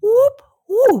 Whoop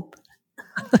whoop.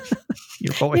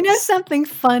 Your voice. You know something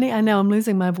funny? I know I'm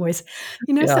losing my voice.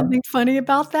 You know something funny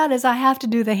about that is I have to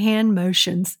do the hand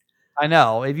motions. I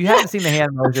know. If you haven't seen the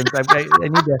hand motions, I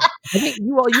need to. I think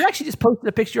you actually just posted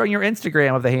a picture on your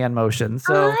Instagram of the hand motion.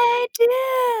 So I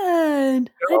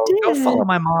did. Go follow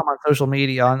my mom on social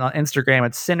media on Instagram.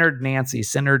 It's Centered Nancy,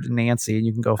 and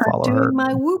you can go follow her. Doing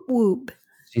my whoop whoop.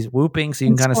 She's whooping, so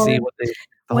you can kind of see what the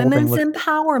women's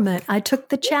empowerment. I took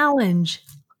the challenge.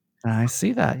 I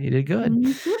see that. You did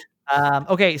good.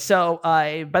 Okay, so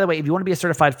by the way, if you want to be a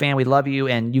certified fan, we love you,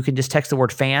 and you can just text the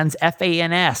word fans,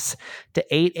 FANS, to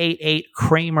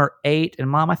 888-Kramer8. And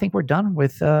Mom, I think we're done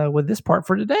with this part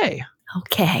for today.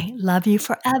 Okay, love you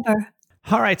forever.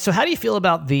 All right, so how do you feel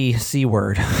about the C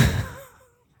word?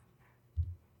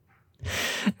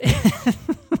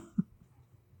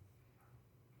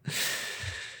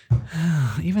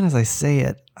 Even as I say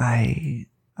it,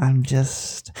 I'm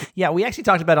just, we actually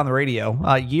talked about it on the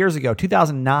radio years ago.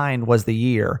 2009 was the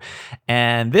year.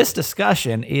 And this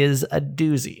discussion is a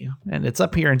doozy. And it's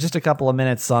up here in just a couple of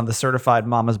minutes on the Certified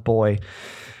Mama's Boy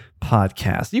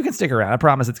podcast. You can stick around. I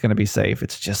promise it's going to be safe.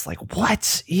 It's just like,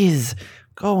 what is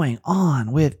going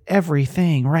on with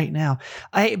everything right now?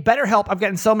 BetterHelp, I've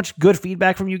gotten so much good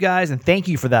feedback from you guys, and thank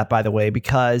you for that, by the way,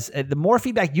 because the more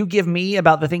feedback you give me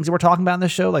about the things that we're talking about in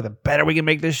this show, like the better we can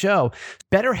make this show.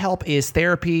 BetterHelp is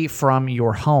therapy from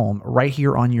your home, right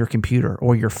here on your computer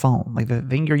or your phone. Like the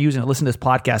thing you're using to listen to this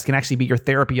podcast can actually be your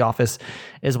therapy office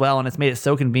as well, and it's made it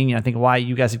so convenient. I think why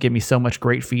you guys have given me so much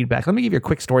great feedback. Let me give you a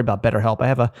quick story about BetterHelp. I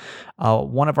have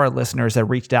one of our listeners that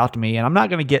reached out to me, and I'm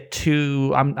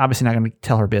obviously not going to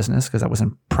tell her business because that was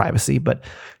in privacy, but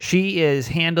she is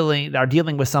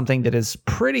dealing with something that is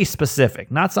pretty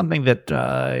specific, not something that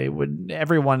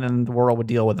everyone in the world would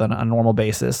deal with on a normal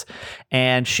basis.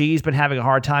 And she's been having a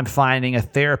hard time finding a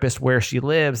therapist where she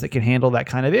lives that can handle that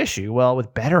kind of issue. Well,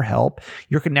 with BetterHelp,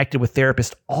 you're connected with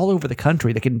therapists all over the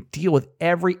country that can deal with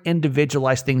every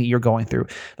individualized thing that you're going through.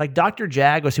 Like Dr.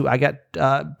 Jag was who I got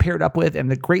paired up with, and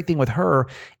the great thing with her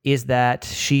is that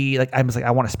I was like,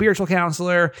 I want a spiritual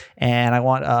counselor, and and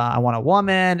I want a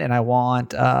woman, and I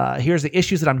want here's the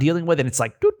issues that I'm dealing with, and it's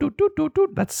like doot, doot, doot, doot,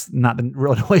 doot. That's not the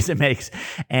real noise it makes,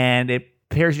 and it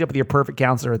pairs you up with your perfect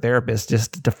counselor or therapist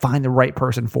just to find the right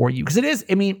person for you, because it is.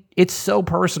 I mean, it's so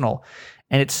personal.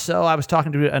 And it's so, I was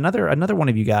talking to another one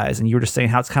of you guys, and you were just saying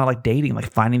how it's kind of like dating,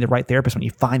 like finding the right therapist. When you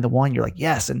find the one, you're like,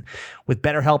 yes. And with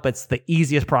BetterHelp, it's the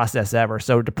easiest process ever.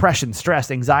 So depression,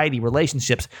 stress, anxiety,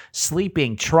 relationships,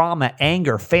 sleeping, trauma,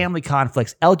 anger, family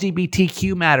conflicts,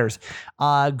 LGBTQ matters,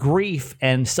 grief,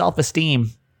 and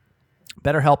self-esteem.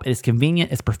 BetterHelp is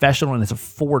convenient, it's professional, and it's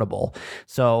affordable.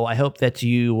 So I hope that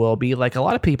you will be like a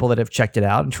lot of people that have checked it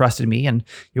out and trusted me, and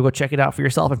you'll go check it out for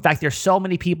yourself. In fact, there's so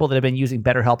many people that have been using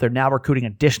BetterHelp. They're now recruiting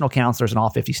additional counselors in all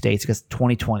 50 states because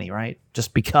 2020, right?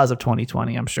 Just because of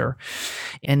 2020, I'm sure.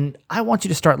 And I want you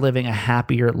to start living a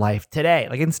happier life today.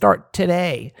 Like, and start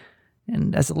today.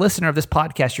 And as a listener of this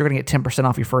podcast, you're going to get 10%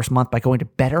 off your first month by going to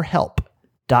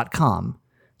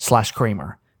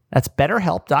BetterHelp.com/Kramer. That's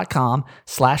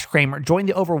BetterHelp.com/Kramer. Join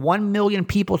the over 1 million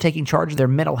people taking charge of their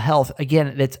mental health.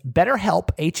 Again, it's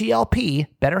BetterHelp, HELP,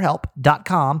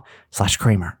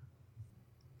 BetterHelp.com/Kramer.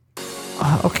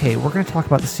 Okay, we're going to talk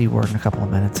about the C word in a couple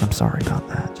of minutes. I'm sorry about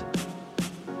that.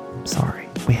 I'm sorry.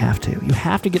 We have to. You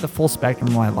have to get the full spectrum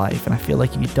of my life. And I feel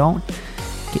like if you don't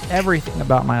get everything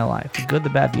about my life, the good, the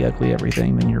bad, the ugly,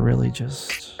 everything, then you're really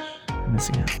just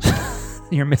missing out.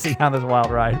 You're missing out on this wild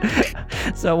ride.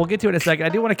 So we'll get to it in a second. I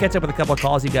do want to catch up with a couple of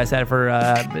calls you guys had for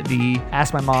the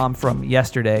Ask My Mom from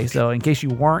yesterday. So in case you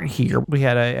weren't here, we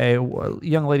had a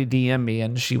young lady DM me,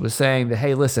 and she was saying that,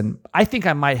 hey, listen, I think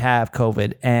I might have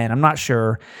COVID, and I'm not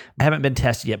sure. I haven't been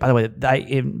tested yet. By the way,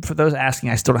 for those asking,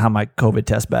 I still don't have my COVID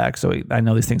test back, so I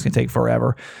know these things can take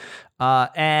forever.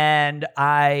 But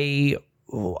my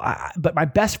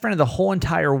best friend in the whole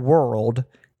entire world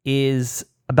is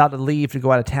about to leave to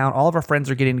go out of town. All of our friends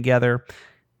are getting together.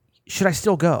 Should I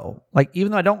still go? Like,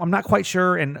 even though I'm not quite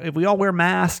sure. And if we all wear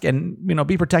masks and,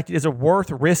 be protected, is it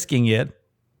worth risking it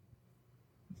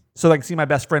so that I can see my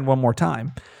best friend one more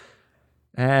time?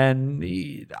 And,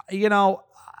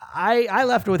 I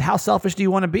left with, how selfish do you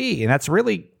want to be? And that's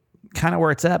really kind of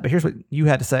where it's at. But here's what you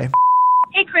had to say.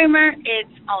 Hey, Kramer.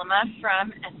 It's Alma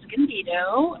from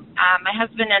Escondido. My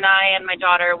husband and I and my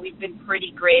daughter, we've been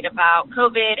pretty great about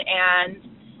COVID and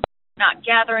not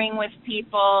gathering with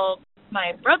people.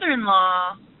 My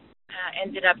brother-in-law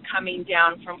ended up coming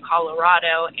down from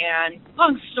Colorado, and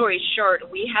long story short,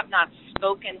 we have not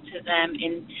spoken to them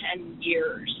in 10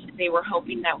 years. They were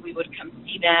hoping that we would come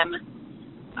see them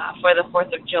for the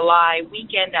 4th of July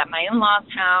weekend at my in-laws'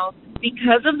 house.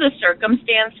 Because of the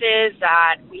circumstances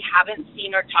that we haven't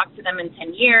seen or talked to them in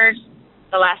 10 years,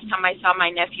 the last time I saw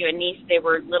my nephew and niece, they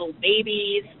were little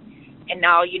babies, and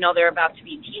now, they're about to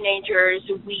be teenagers.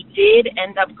 We did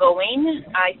end up going.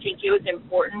 I think it was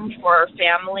important for our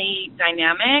family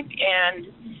dynamic and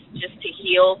just to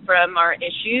heal from our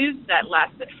issues that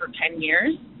lasted for 10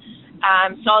 years.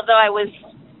 So although I was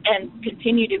and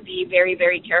continue to be very,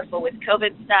 very careful with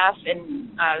COVID stuff and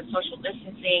social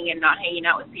distancing and not hanging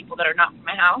out with people that are not from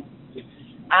my house,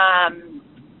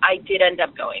 I did end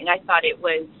up going. I thought it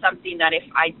was something that if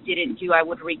I didn't do, I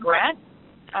would regret.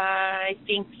 I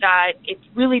think that it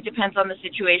really depends on the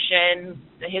situation,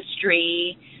 the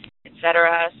history,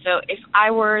 etc. So if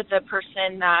I were the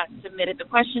person that submitted the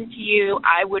question to you,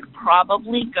 I would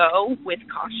probably go with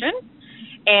caution,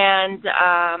 and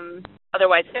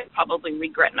otherwise I'd probably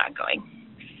regret not going.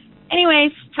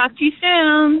 Anyways, talk to you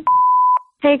soon.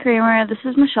 Hey, Kramer. This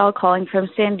is Michelle calling from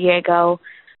San Diego.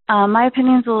 My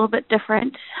opinion's a little bit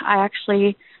different. I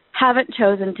actually haven't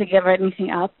chosen to give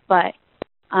anything up, but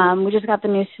we just got the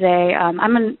news today.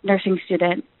 I'm a nursing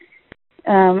student,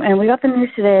 and we got the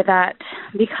news today that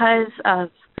because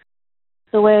of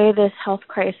the way this health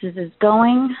crisis is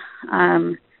going,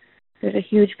 there's a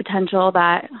huge potential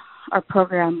that our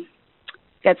program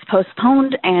gets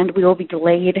postponed and we will be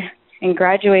delayed in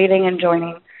graduating and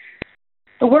joining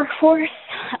the workforce.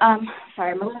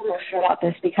 Sorry, I'm a little emotional about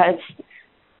this because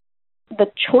the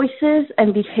choices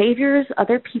and behaviors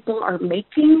other people are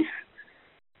making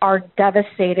are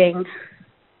devastating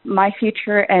my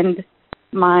future and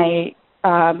my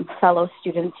fellow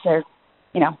students or,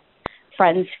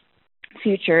 friends'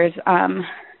 futures.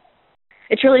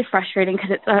 It's really frustrating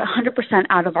because it's 100%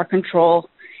 out of our control.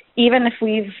 Even if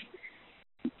we've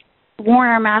worn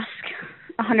our mask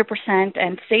 100%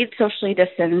 and stayed socially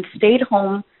distanced, stayed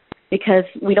home because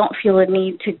we don't feel a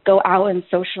need to go out and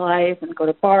socialize and go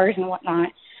to bars and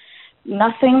whatnot,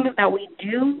 nothing that we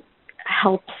do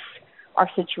helps our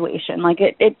situation. Like,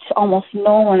 it's almost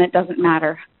null and it doesn't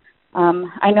matter.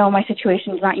 I know my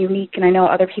situation is not unique, and I know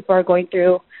other people are going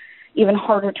through even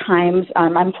harder times.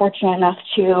 I'm fortunate enough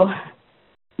to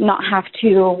not have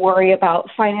to worry about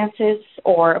finances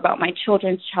or about my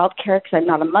children's child care because I'm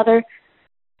not a mother.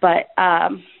 But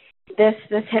this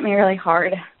hit me really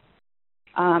hard.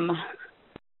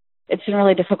 It's been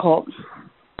really difficult.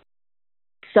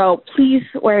 So please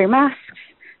wear your masks,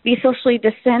 be socially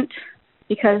distant,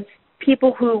 because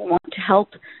people who want to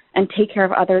help and take care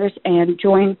of others and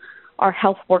join our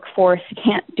health workforce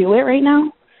can't do it right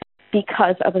now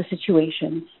because of the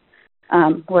situations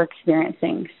we're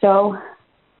experiencing. So,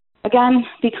 again,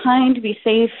 be kind, be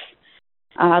safe.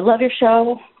 Love your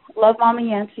show. Love Mama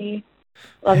Yancy.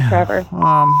 Love you forever.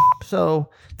 So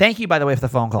thank you, by the way, for the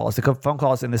phone calls. The phone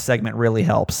calls in this segment really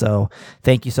help. So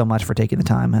thank you so much for taking the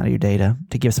time out of your day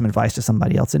to give some advice to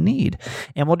somebody else in need.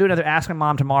 And we'll do another Ask My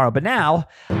Mom tomorrow. But now,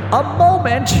 a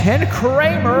moment in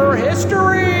Kramer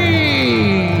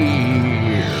history.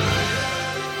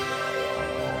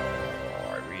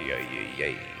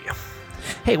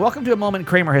 Hey, welcome to A Moment in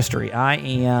Kramer history. I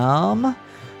am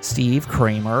Steve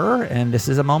Kramer, and this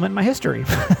is a moment in my history.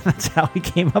 That's how we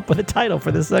came up with a title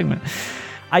for this segment.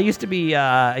 I used to be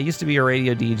a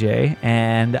radio DJ,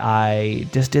 and I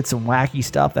just did some wacky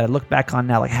stuff that I look back on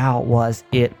now, like, how was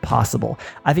it possible?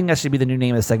 I think that should be the new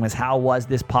name of the segment, is How Was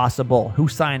This Possible? Who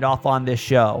signed off on this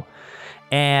show?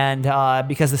 And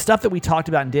because the stuff that we talked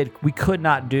about and did, we could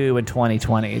not do in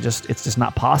 2020. It's just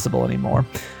not possible anymore.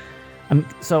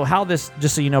 So how this,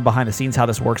 just so you know behind the scenes how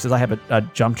this works, is I have a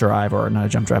jump drive, or not a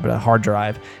jump drive, but a hard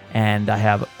drive, and I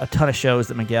have a ton of shows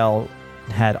that Miguel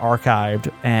had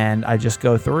archived, and I just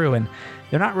go through, and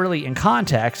they're not really in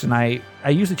context, and I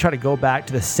usually try to go back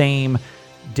to the same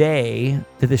day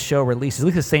that this show releases, at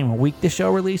least the same week this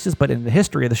show releases, but in the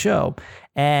history of the show.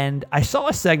 And I saw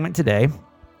a segment today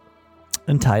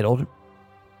entitled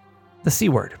The C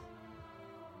Word.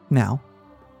 Now,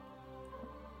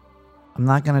 I'm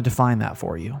not going to define that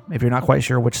for you. If you're not quite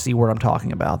sure which C word I'm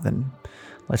talking about, then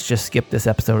let's just skip this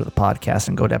episode of the podcast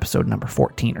and go to episode number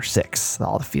 14 or 6,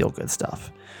 all the feel-good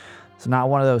stuff. It's not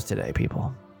one of those today,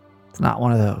 people. It's not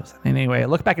one of those. Anyway, I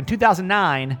look back in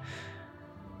 2009.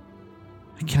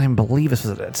 I can't even believe this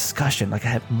was a discussion. Like, I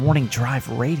had morning drive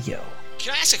radio.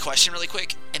 Can I ask a question really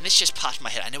quick? And this just popped in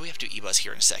my head. I know we have to do eBuzz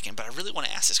here in a second, but I really want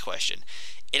to ask this question.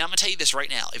 And I'm going to tell you this right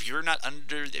now. If you're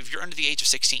under the age of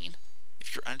 16...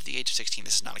 If you're under the age of 16,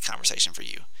 this is not a conversation for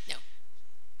you. No.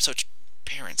 So,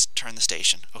 parents, turn the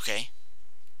station, okay?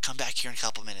 Come back here in a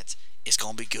couple of minutes. It's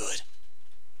going to be good.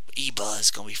 eBuzz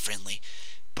is going to be friendly.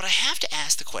 But I have to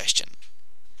ask the question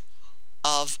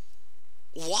of,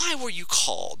 why were you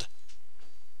called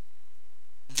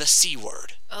the C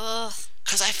word?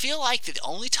 Because I feel like the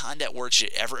only time that word should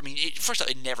ever, first of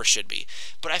all, it never should be,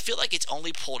 but I feel like it's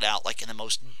only pulled out like in the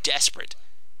most desperate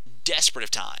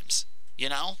of times, you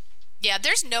know? Yeah,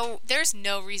 there's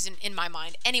no reason in my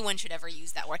mind anyone should ever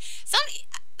use that word.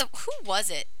 Who was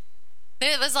it?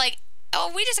 It was like,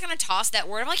 oh, we just gonna toss that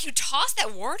word. I'm like, you toss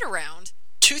that word around.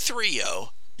 230-WILN.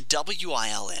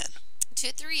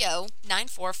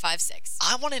 230-9456.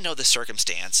 I want to know the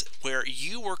circumstance where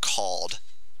you were called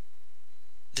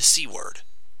the C word.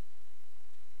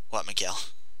 What, Miguel?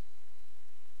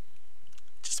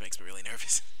 Just makes me really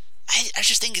nervous. I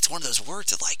just think it's one of those words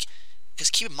that, like, because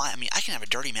keep in mind, I can have a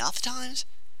dirty mouth at times,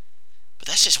 but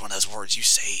that's just one of those words you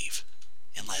save,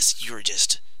 unless you're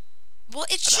just about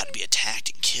to be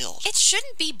attacked and killed. It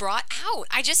shouldn't be brought out.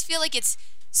 I just feel like it's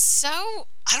so.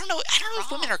 I don't know if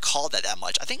women are called that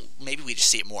much. I think maybe we just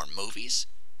see it more in movies.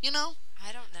 You know.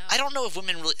 I don't know. I don't know if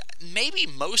women really. Maybe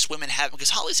most women have, because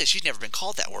Holly says she's never been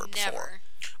called that word before.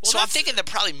 Well, so I'm thinking that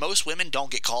probably most women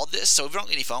don't get called this. So if we don't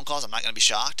get any phone calls, I'm not going to be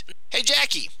shocked. Hey,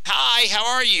 Jackie. Hi. How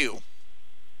are you?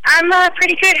 I'm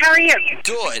pretty good. How are you?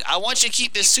 Good. I want you to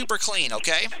keep this super clean,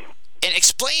 okay? And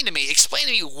explain to me,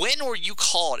 when were you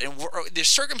called, and the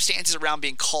circumstances around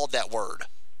being called that word?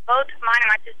 Both mine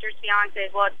and my sister's fiance,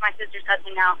 well, it's my sister's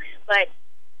husband now, but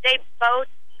they both,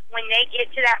 when they get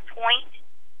to that point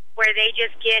where they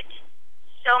just get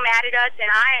so mad at us, and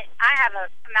I have a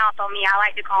mouth on me. I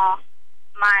like to call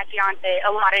my fiance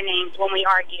a lot of names when we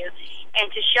argue, and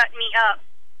to shut me up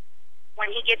when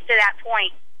he gets to that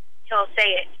point, he'll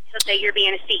say it. He'll say, you're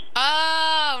being a C.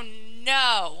 Oh,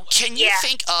 no. Can you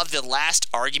think of the last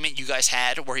argument you guys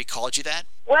had where he called you that?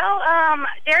 Well,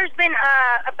 there's been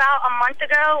about a month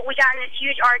ago, we got in this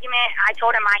huge argument. I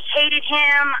told him I hated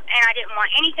him, and I didn't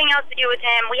want anything else to do with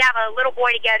him. We have a little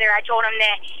boy together. I told him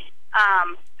that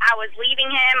I was leaving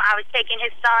him. I was taking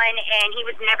his son, and he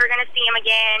was never going to see him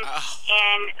again.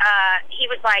 And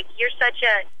he was like, you're such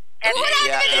a...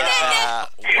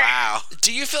 Wow.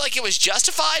 Do you feel like it was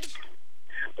justified?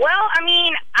 Well,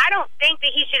 I don't think that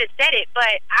he should have said it,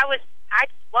 but I was I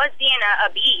was being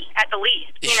a B at the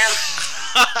least, you know.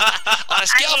 On a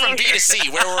scale from B to C,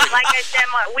 where were you? Like I said,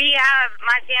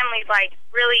 my family's like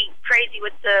really crazy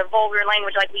with the vulgar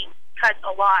language. Like we cuss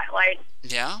a lot. Like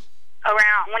yeah.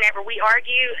 Around whenever we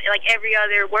argue, like every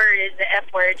other word is the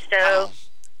F word. So. Oh.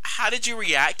 How did you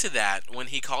react to that when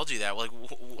he called you that? Like, what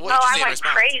did you I say in went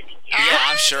response? crazy. Yeah,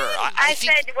 I'm sure. I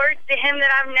said words to him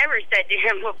that I've never said to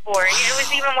him before. Wow. It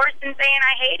was even worse than saying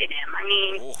I hated him. I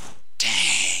mean,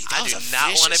 dang, I do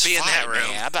not want to be in that room.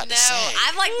 Man, I'm about to say.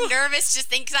 I'm like nervous just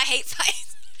thinking because I hate fights.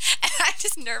 And I'm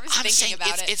just nervous thinking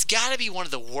about it. It's got to be one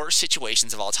of the worst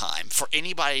situations of all time for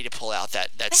anybody to pull out that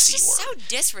That's C just word.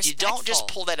 so disrespectful. You don't just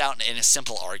pull that out in a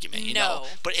simple argument, you know.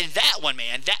 But in that one,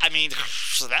 man,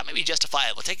 so that may be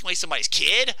justifiable. Taking away somebody's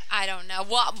kid? I don't know.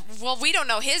 Well, we don't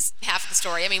know his half of the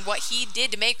story. I mean, what he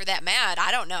did to make her that mad,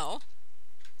 I don't know.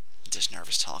 I'm just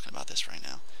nervous talking about this right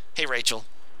now. Hey, Rachel.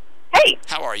 Hey.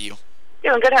 How are you?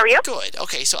 Doing good. How are you? Good.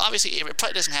 Okay, so obviously it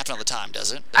probably doesn't happen all the time,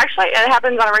 does it? Actually, it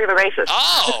happens on a regular basis.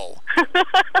 Oh.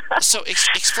 So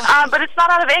explain. But it's not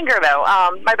out of anger, though.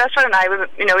 My best friend and I,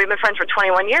 we've been friends for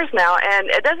 21 years now, and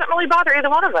it doesn't really bother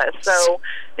either one of us. So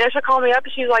she'll call me up,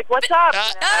 and she's like, "What's up?"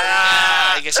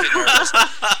 I guess you're nervous.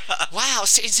 Wow.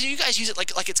 So you guys use it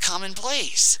like it's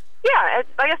commonplace. Yeah,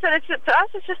 like I said, to us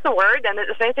it's just a word, and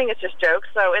if anything, it's just jokes.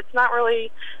 So it's not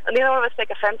really. Neither one of us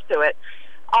take offense to it.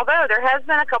 Although there has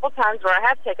been a couple times where I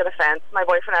have taken offense. My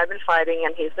boyfriend and I have been fighting,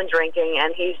 and he's been drinking,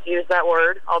 and he's used that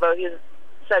word, although he's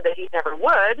said that he never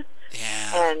would.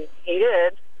 Yeah. And he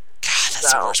did. God,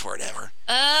 that's the worst word ever.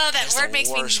 Oh, that word makes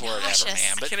me nauseous. Word ever,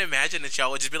 man. I can imagine that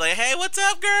y'all would just be like, "Hey, what's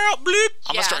up, girl?" Bloop.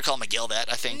 I'm gonna start calling McGill that.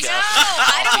 I think. No,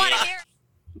 I don't want to hear.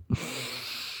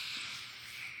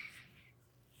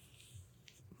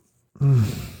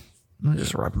 I'm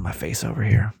just rubbing my face over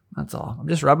here. That's all. I'm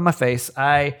just rubbing my face.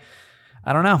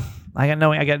 I don't know. I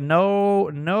got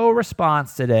no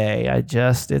response today.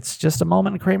 It's just a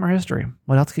moment in Kramer history.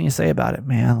 What else can you say about it,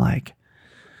 man?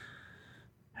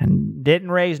 And didn't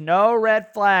raise no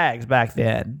red flags back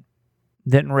then.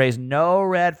 Didn't raise no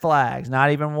red flags,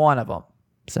 not even one of them.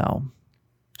 So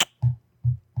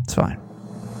it's fine.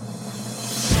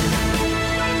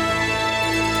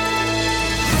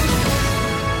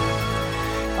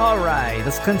 All right,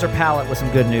 let's cleanse our palate with some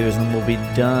good news, and we'll be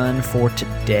done for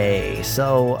today.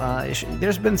 So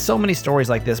there's been so many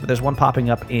stories like this, but there's one popping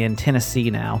up in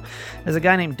Tennessee now. There's a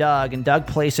guy named Doug, and Doug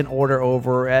placed an order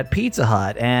over at Pizza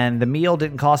Hut, and the meal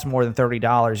didn't cost more than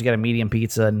 $30. You got a medium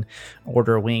pizza and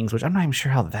order wings, which I'm not even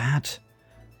sure how that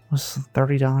was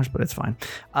 $30, but it's fine.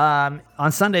 On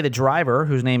Sunday, the driver,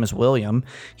 whose name is William,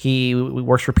 he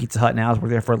works for Pizza Hut now. He's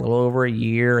worked there for a little over a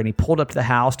year, and he pulled up to the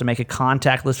house to make a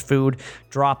contactless food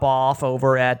drop-off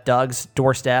over at Doug's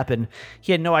doorstep, and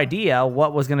he had no idea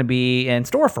what was going to be in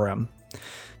store for him.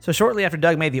 So shortly after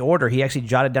Doug made the order, he actually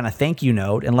jotted down a thank you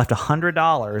note and left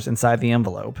 $100 inside the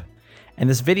envelope. And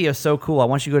this video is so cool. I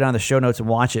want you to go down to the show notes and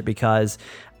watch it because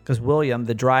William,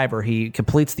 the driver, he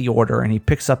completes the order and he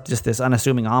picks up just this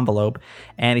unassuming envelope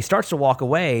and he starts to walk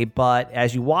away. But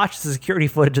as you watch the security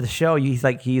footage of the show, he's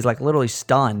like literally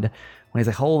stunned when he's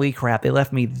like, "Holy crap, they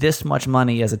left me this much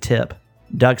money as a tip."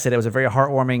 Doug said it was very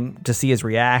heartwarming to see his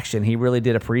reaction. He really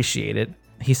did appreciate it.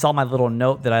 He saw my little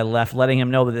note that I left, letting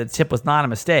him know that the tip was not a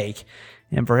mistake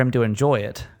and for him to enjoy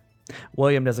it.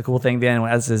 William does a cool thing then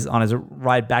on his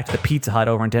ride back to the Pizza Hut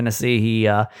over in Tennessee.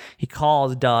 He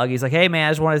calls Doug. He's like, "Hey, man,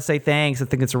 I just wanted to say thanks. I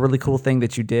think it's a really cool thing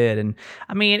that you did." And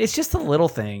I mean, it's just the little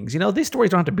things. these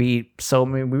stories don't have to be so. I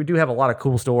mean, we do have a lot of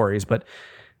cool stories, but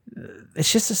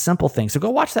it's just a simple thing. So go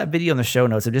watch that video in the show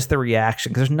notes of just the reaction,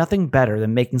 because there's nothing better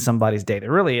than making somebody's day.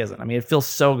 There really isn't. I mean, it feels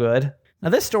so good. Now,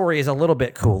 this story is a little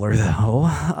bit cooler, though.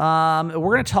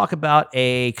 We're going to talk about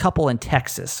a couple in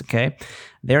Texas, okay?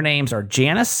 Their names are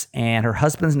Janice, and her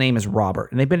husband's name is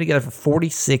Robert, and they've been together for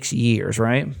 46 years,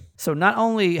 right? So not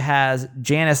only has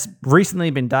Janice recently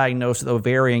been diagnosed with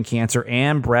ovarian cancer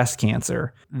and breast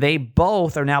cancer, they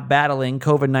both are now battling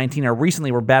COVID-19, or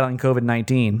recently were battling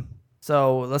COVID-19.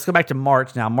 So let's go back to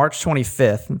March now. March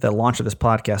 25th, the launch of this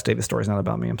podcast day. The story's not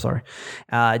about me. I'm sorry.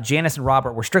 Janice and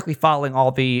Robert were strictly following all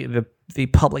the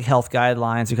public health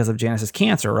guidelines because of Janice's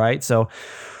cancer, right? So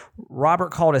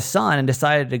Robert called his son and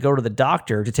decided to go to the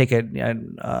doctor to take a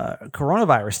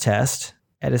coronavirus test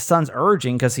at his son's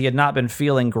urging because he had not been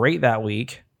feeling great that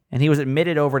week. And he was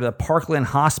admitted over to the Parkland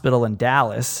Hospital in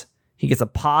Dallas. He gets a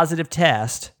positive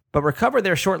test, but recovered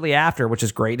there shortly after, which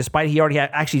is great, despite he already had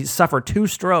actually suffered 2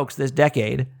 strokes this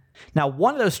decade. Now,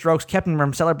 one of those strokes kept him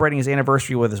from celebrating his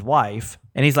anniversary with his wife,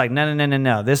 and he's like,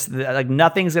 no. This,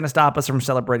 nothing's going to stop us from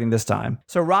celebrating this time.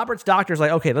 So Robert's doctor's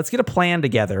like, okay, let's get a plan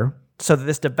together so that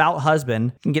this devout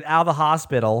husband can get out of the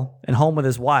hospital and home with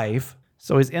his wife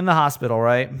So he's in the hospital,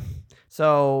 right?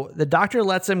 So the doctor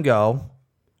lets him go.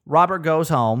 Robert goes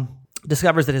home,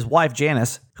 discovers that his wife,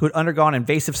 Janice, who had undergone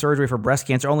invasive surgery for breast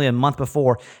cancer only a month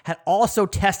before, had also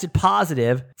tested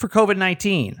positive for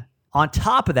COVID-19. On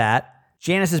top of that,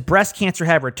 Janice's breast cancer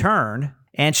had returned,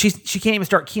 and she can't even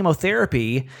start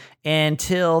chemotherapy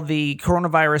until the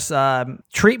coronavirus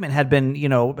treatment had been,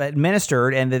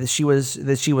 administered, and that she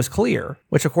was clear,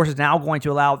 which of course is now going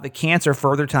to allow the cancer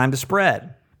further time to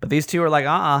spread. But these two are like,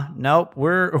 nope,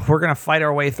 we're gonna fight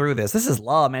our way through this. This is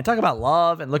love, man. Talk about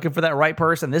love and looking for that right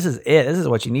person. This is it. This is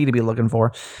what you need to be looking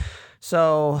for.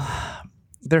 So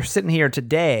they're sitting here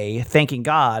today thanking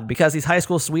God because these high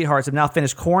school sweethearts have now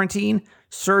finished quarantine,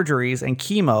 surgeries, and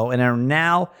chemo, and are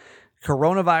now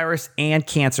coronavirus and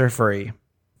cancer free.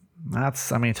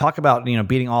 Talk about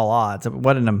beating all odds.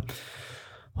 What an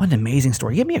amazing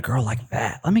story. Give me a girl like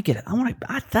that. Let me get it.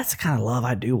 That's the kind of love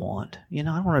I do want. I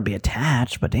don't want to be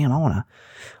attached, but damn, I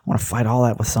want to fight all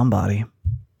that with somebody.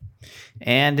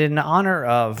 And in honor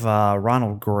of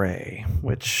Ronald Gray,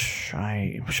 which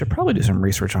I should probably do some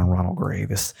research on Ronald Gray,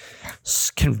 this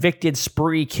convicted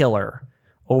spree killer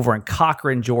over in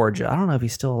Cochran, Georgia. I don't know if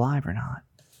he's still alive or not.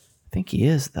 I think he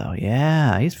is, though.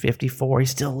 Yeah, he's 54. He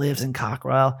still lives in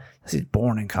Cochran. Well, he's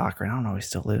born in Cochran. I don't know if he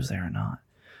still lives there or not.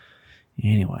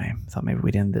 Anyway, I thought maybe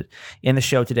we'd end the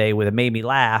show today with It Made Me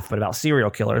Laugh, but about serial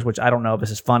killers, which I don't know if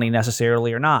this is funny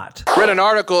necessarily or not. Read an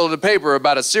article in the paper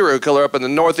about a serial killer up in the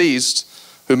Northeast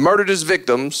who murdered his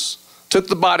victims, took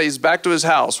the bodies back to his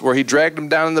house where he dragged them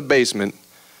down in the basement,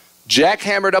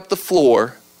 jackhammered up the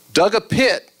floor, dug a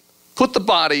pit, put the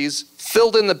bodies,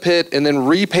 filled in the pit, and then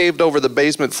repaved over the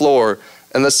basement floor.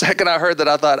 And the second I heard that,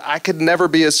 I thought, I could never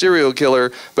be a serial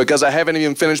killer because I haven't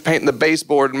even finished painting the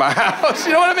baseboard in my house.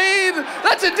 You know what I mean?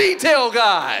 That's a detail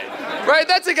guy, right?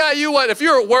 That's a guy you want. If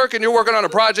you're at work and you're working on a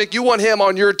project, you want him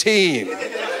on your team.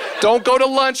 Don't go to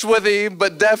lunch with him,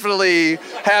 but definitely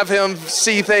have him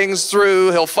see things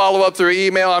through. He'll follow up through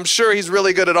email. I'm sure he's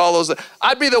really good at all those.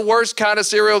 I'd be the worst kind of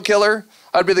serial killer.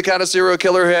 I'd be the kind of serial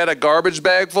killer who had a garbage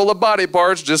bag full of body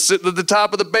parts just sitting at the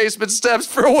top of the basement steps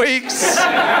for weeks,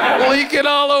 leaking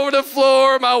all over the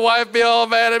floor. My wife be all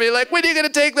mad at me, like, when are you going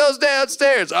to take those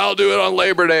downstairs? I'll do it on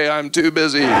Labor Day. I'm too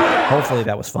busy. Hopefully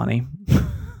that was funny.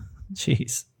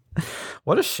 Jeez.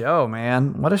 What a show,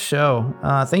 man. What a show.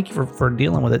 Thank you for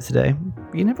dealing with it today.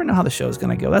 You never know how the show is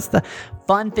going to go. That's the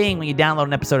fun thing when you download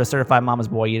an episode of Certified Mama's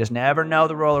Boy. You just never know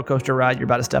the roller coaster ride you're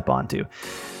about to step onto.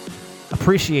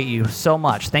 Appreciate you so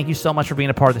much. Thank you so much for being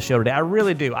a part of the show today. I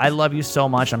really do. I love you so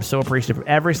much. I'm so appreciative of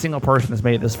every single person that's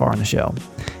made it this far in the show.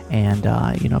 And,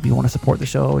 if you want to support the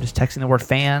show, just texting the word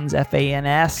FANS,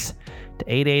 F-A-N-S, to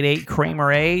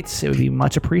 888-Kramer-8. It would be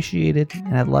much appreciated.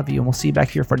 And I'd love you. And we'll see you back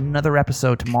here for another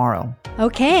episode tomorrow.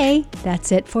 Okay,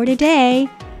 that's it for today.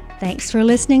 Thanks for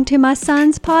listening to my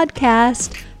son's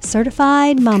podcast,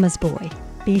 Certified Mama's Boy.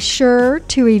 Be sure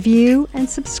to review and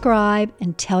subscribe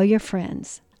and tell your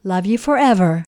friends. Love you forever.